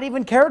that God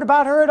even cared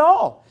about her at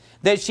all.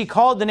 That she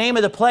called the name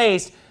of the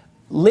place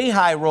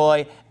Lehi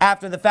Roy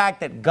after the fact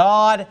that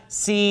God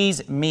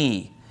sees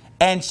me.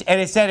 And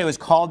it said it was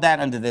called that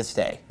unto this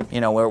day,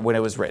 when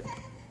it was written.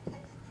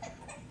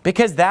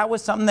 Because that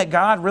was something that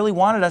God really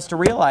wanted us to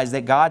realize,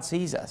 that God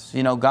sees us.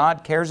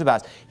 God cares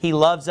about us. He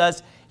loves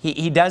us.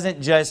 He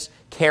doesn't just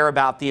care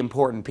about the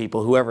important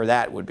people, whoever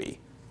that would be.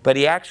 But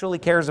He actually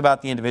cares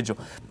about the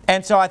individual.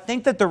 And so I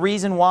think that the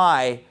reason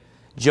why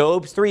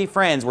Job's three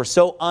friends were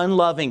so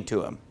unloving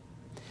to him,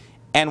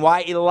 and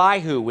why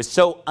Elihu was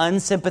so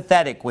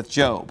unsympathetic with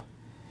Job,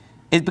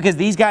 is because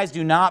these guys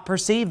do not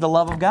perceive the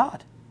love of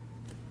God.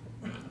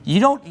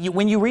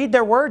 When you read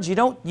their words, you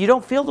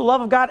don't feel the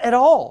love of God at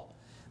all.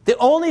 The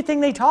only thing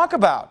they talk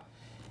about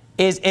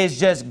is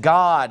just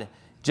God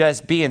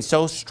just being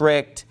so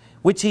strict,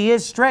 which He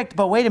is strict,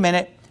 but wait a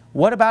minute,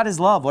 what about His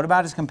love? What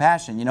about His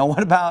compassion?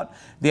 What about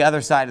the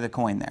other side of the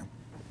coin there?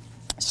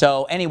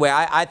 So anyway,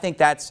 I think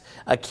that's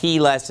a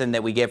key lesson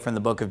that we get from the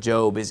book of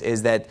Job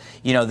is that,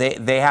 you know,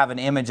 they have an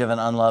image of an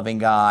unloving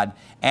God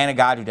and a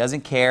God who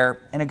doesn't care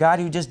and a God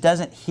who just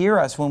doesn't hear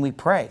us when we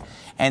pray.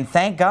 And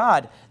thank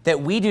God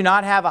that we do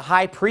not have a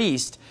high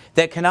priest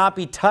that cannot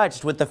be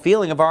touched with the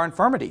feeling of our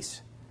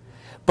infirmities,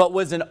 but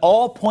was in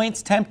all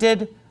points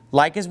tempted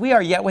like as we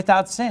are, yet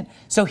without sin.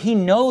 So he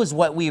knows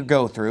what we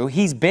go through.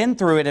 He's been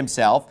through it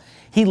himself.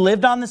 He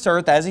lived on this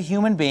earth as a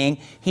human being.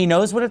 He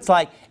knows what it's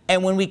like.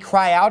 And when we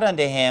cry out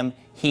unto him,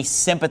 he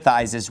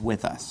sympathizes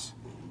with us.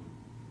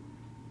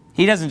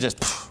 He doesn't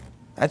just,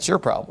 that's your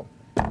problem.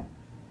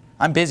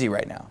 I'm busy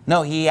right now.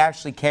 No, he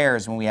actually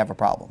cares when we have a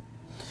problem.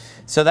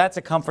 So that's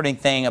a comforting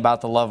thing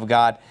about the love of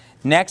God.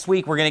 Next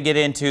week, we're going to get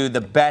into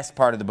the best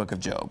part of the book of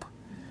Job.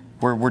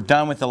 We're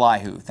done with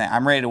Elihu.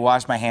 I'm ready to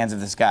wash my hands of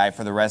this guy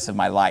for the rest of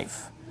my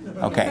life.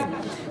 Okay.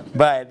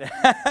 But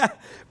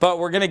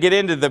we're going to get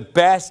into the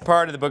best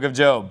part of the book of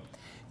Job.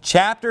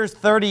 Chapters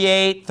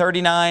 38,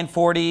 39,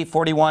 40,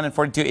 41, and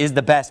 42 is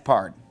the best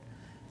part.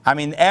 I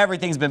mean,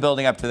 everything's been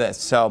building up to this.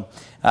 So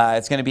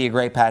it's going to be a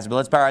great passage. But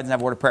let's bow our heads and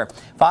have a word of prayer.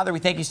 Father, we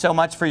thank you so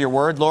much for your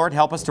word, Lord.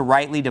 Help us to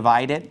rightly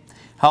divide it.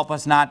 Help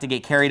us not to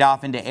get carried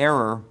off into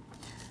error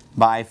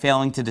by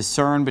failing to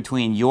discern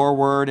between your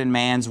word and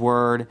man's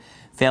word,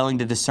 failing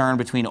to discern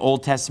between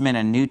Old Testament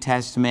and New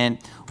Testament,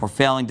 or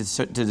failing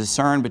to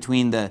discern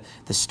between the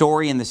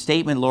story and the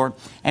statement, Lord.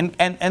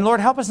 And Lord,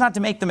 help us not to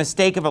make the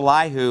mistake of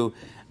Elihu,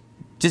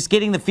 just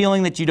getting the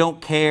feeling that you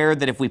don't care,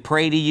 that if we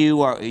pray to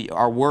you,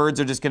 our words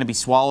are just going to be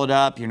swallowed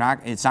up.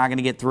 It's not going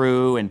to get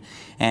through,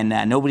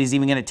 and nobody's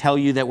even going to tell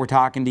you that we're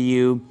talking to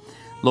you.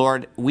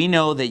 Lord, we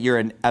know that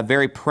you're a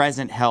very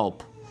present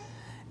help.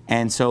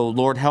 And so,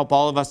 Lord, help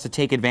all of us to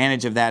take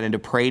advantage of that and to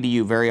pray to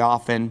you very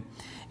often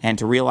and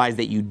to realize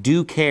that you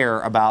do care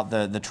about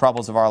the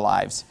troubles of our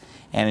lives.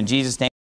 And in Jesus' name,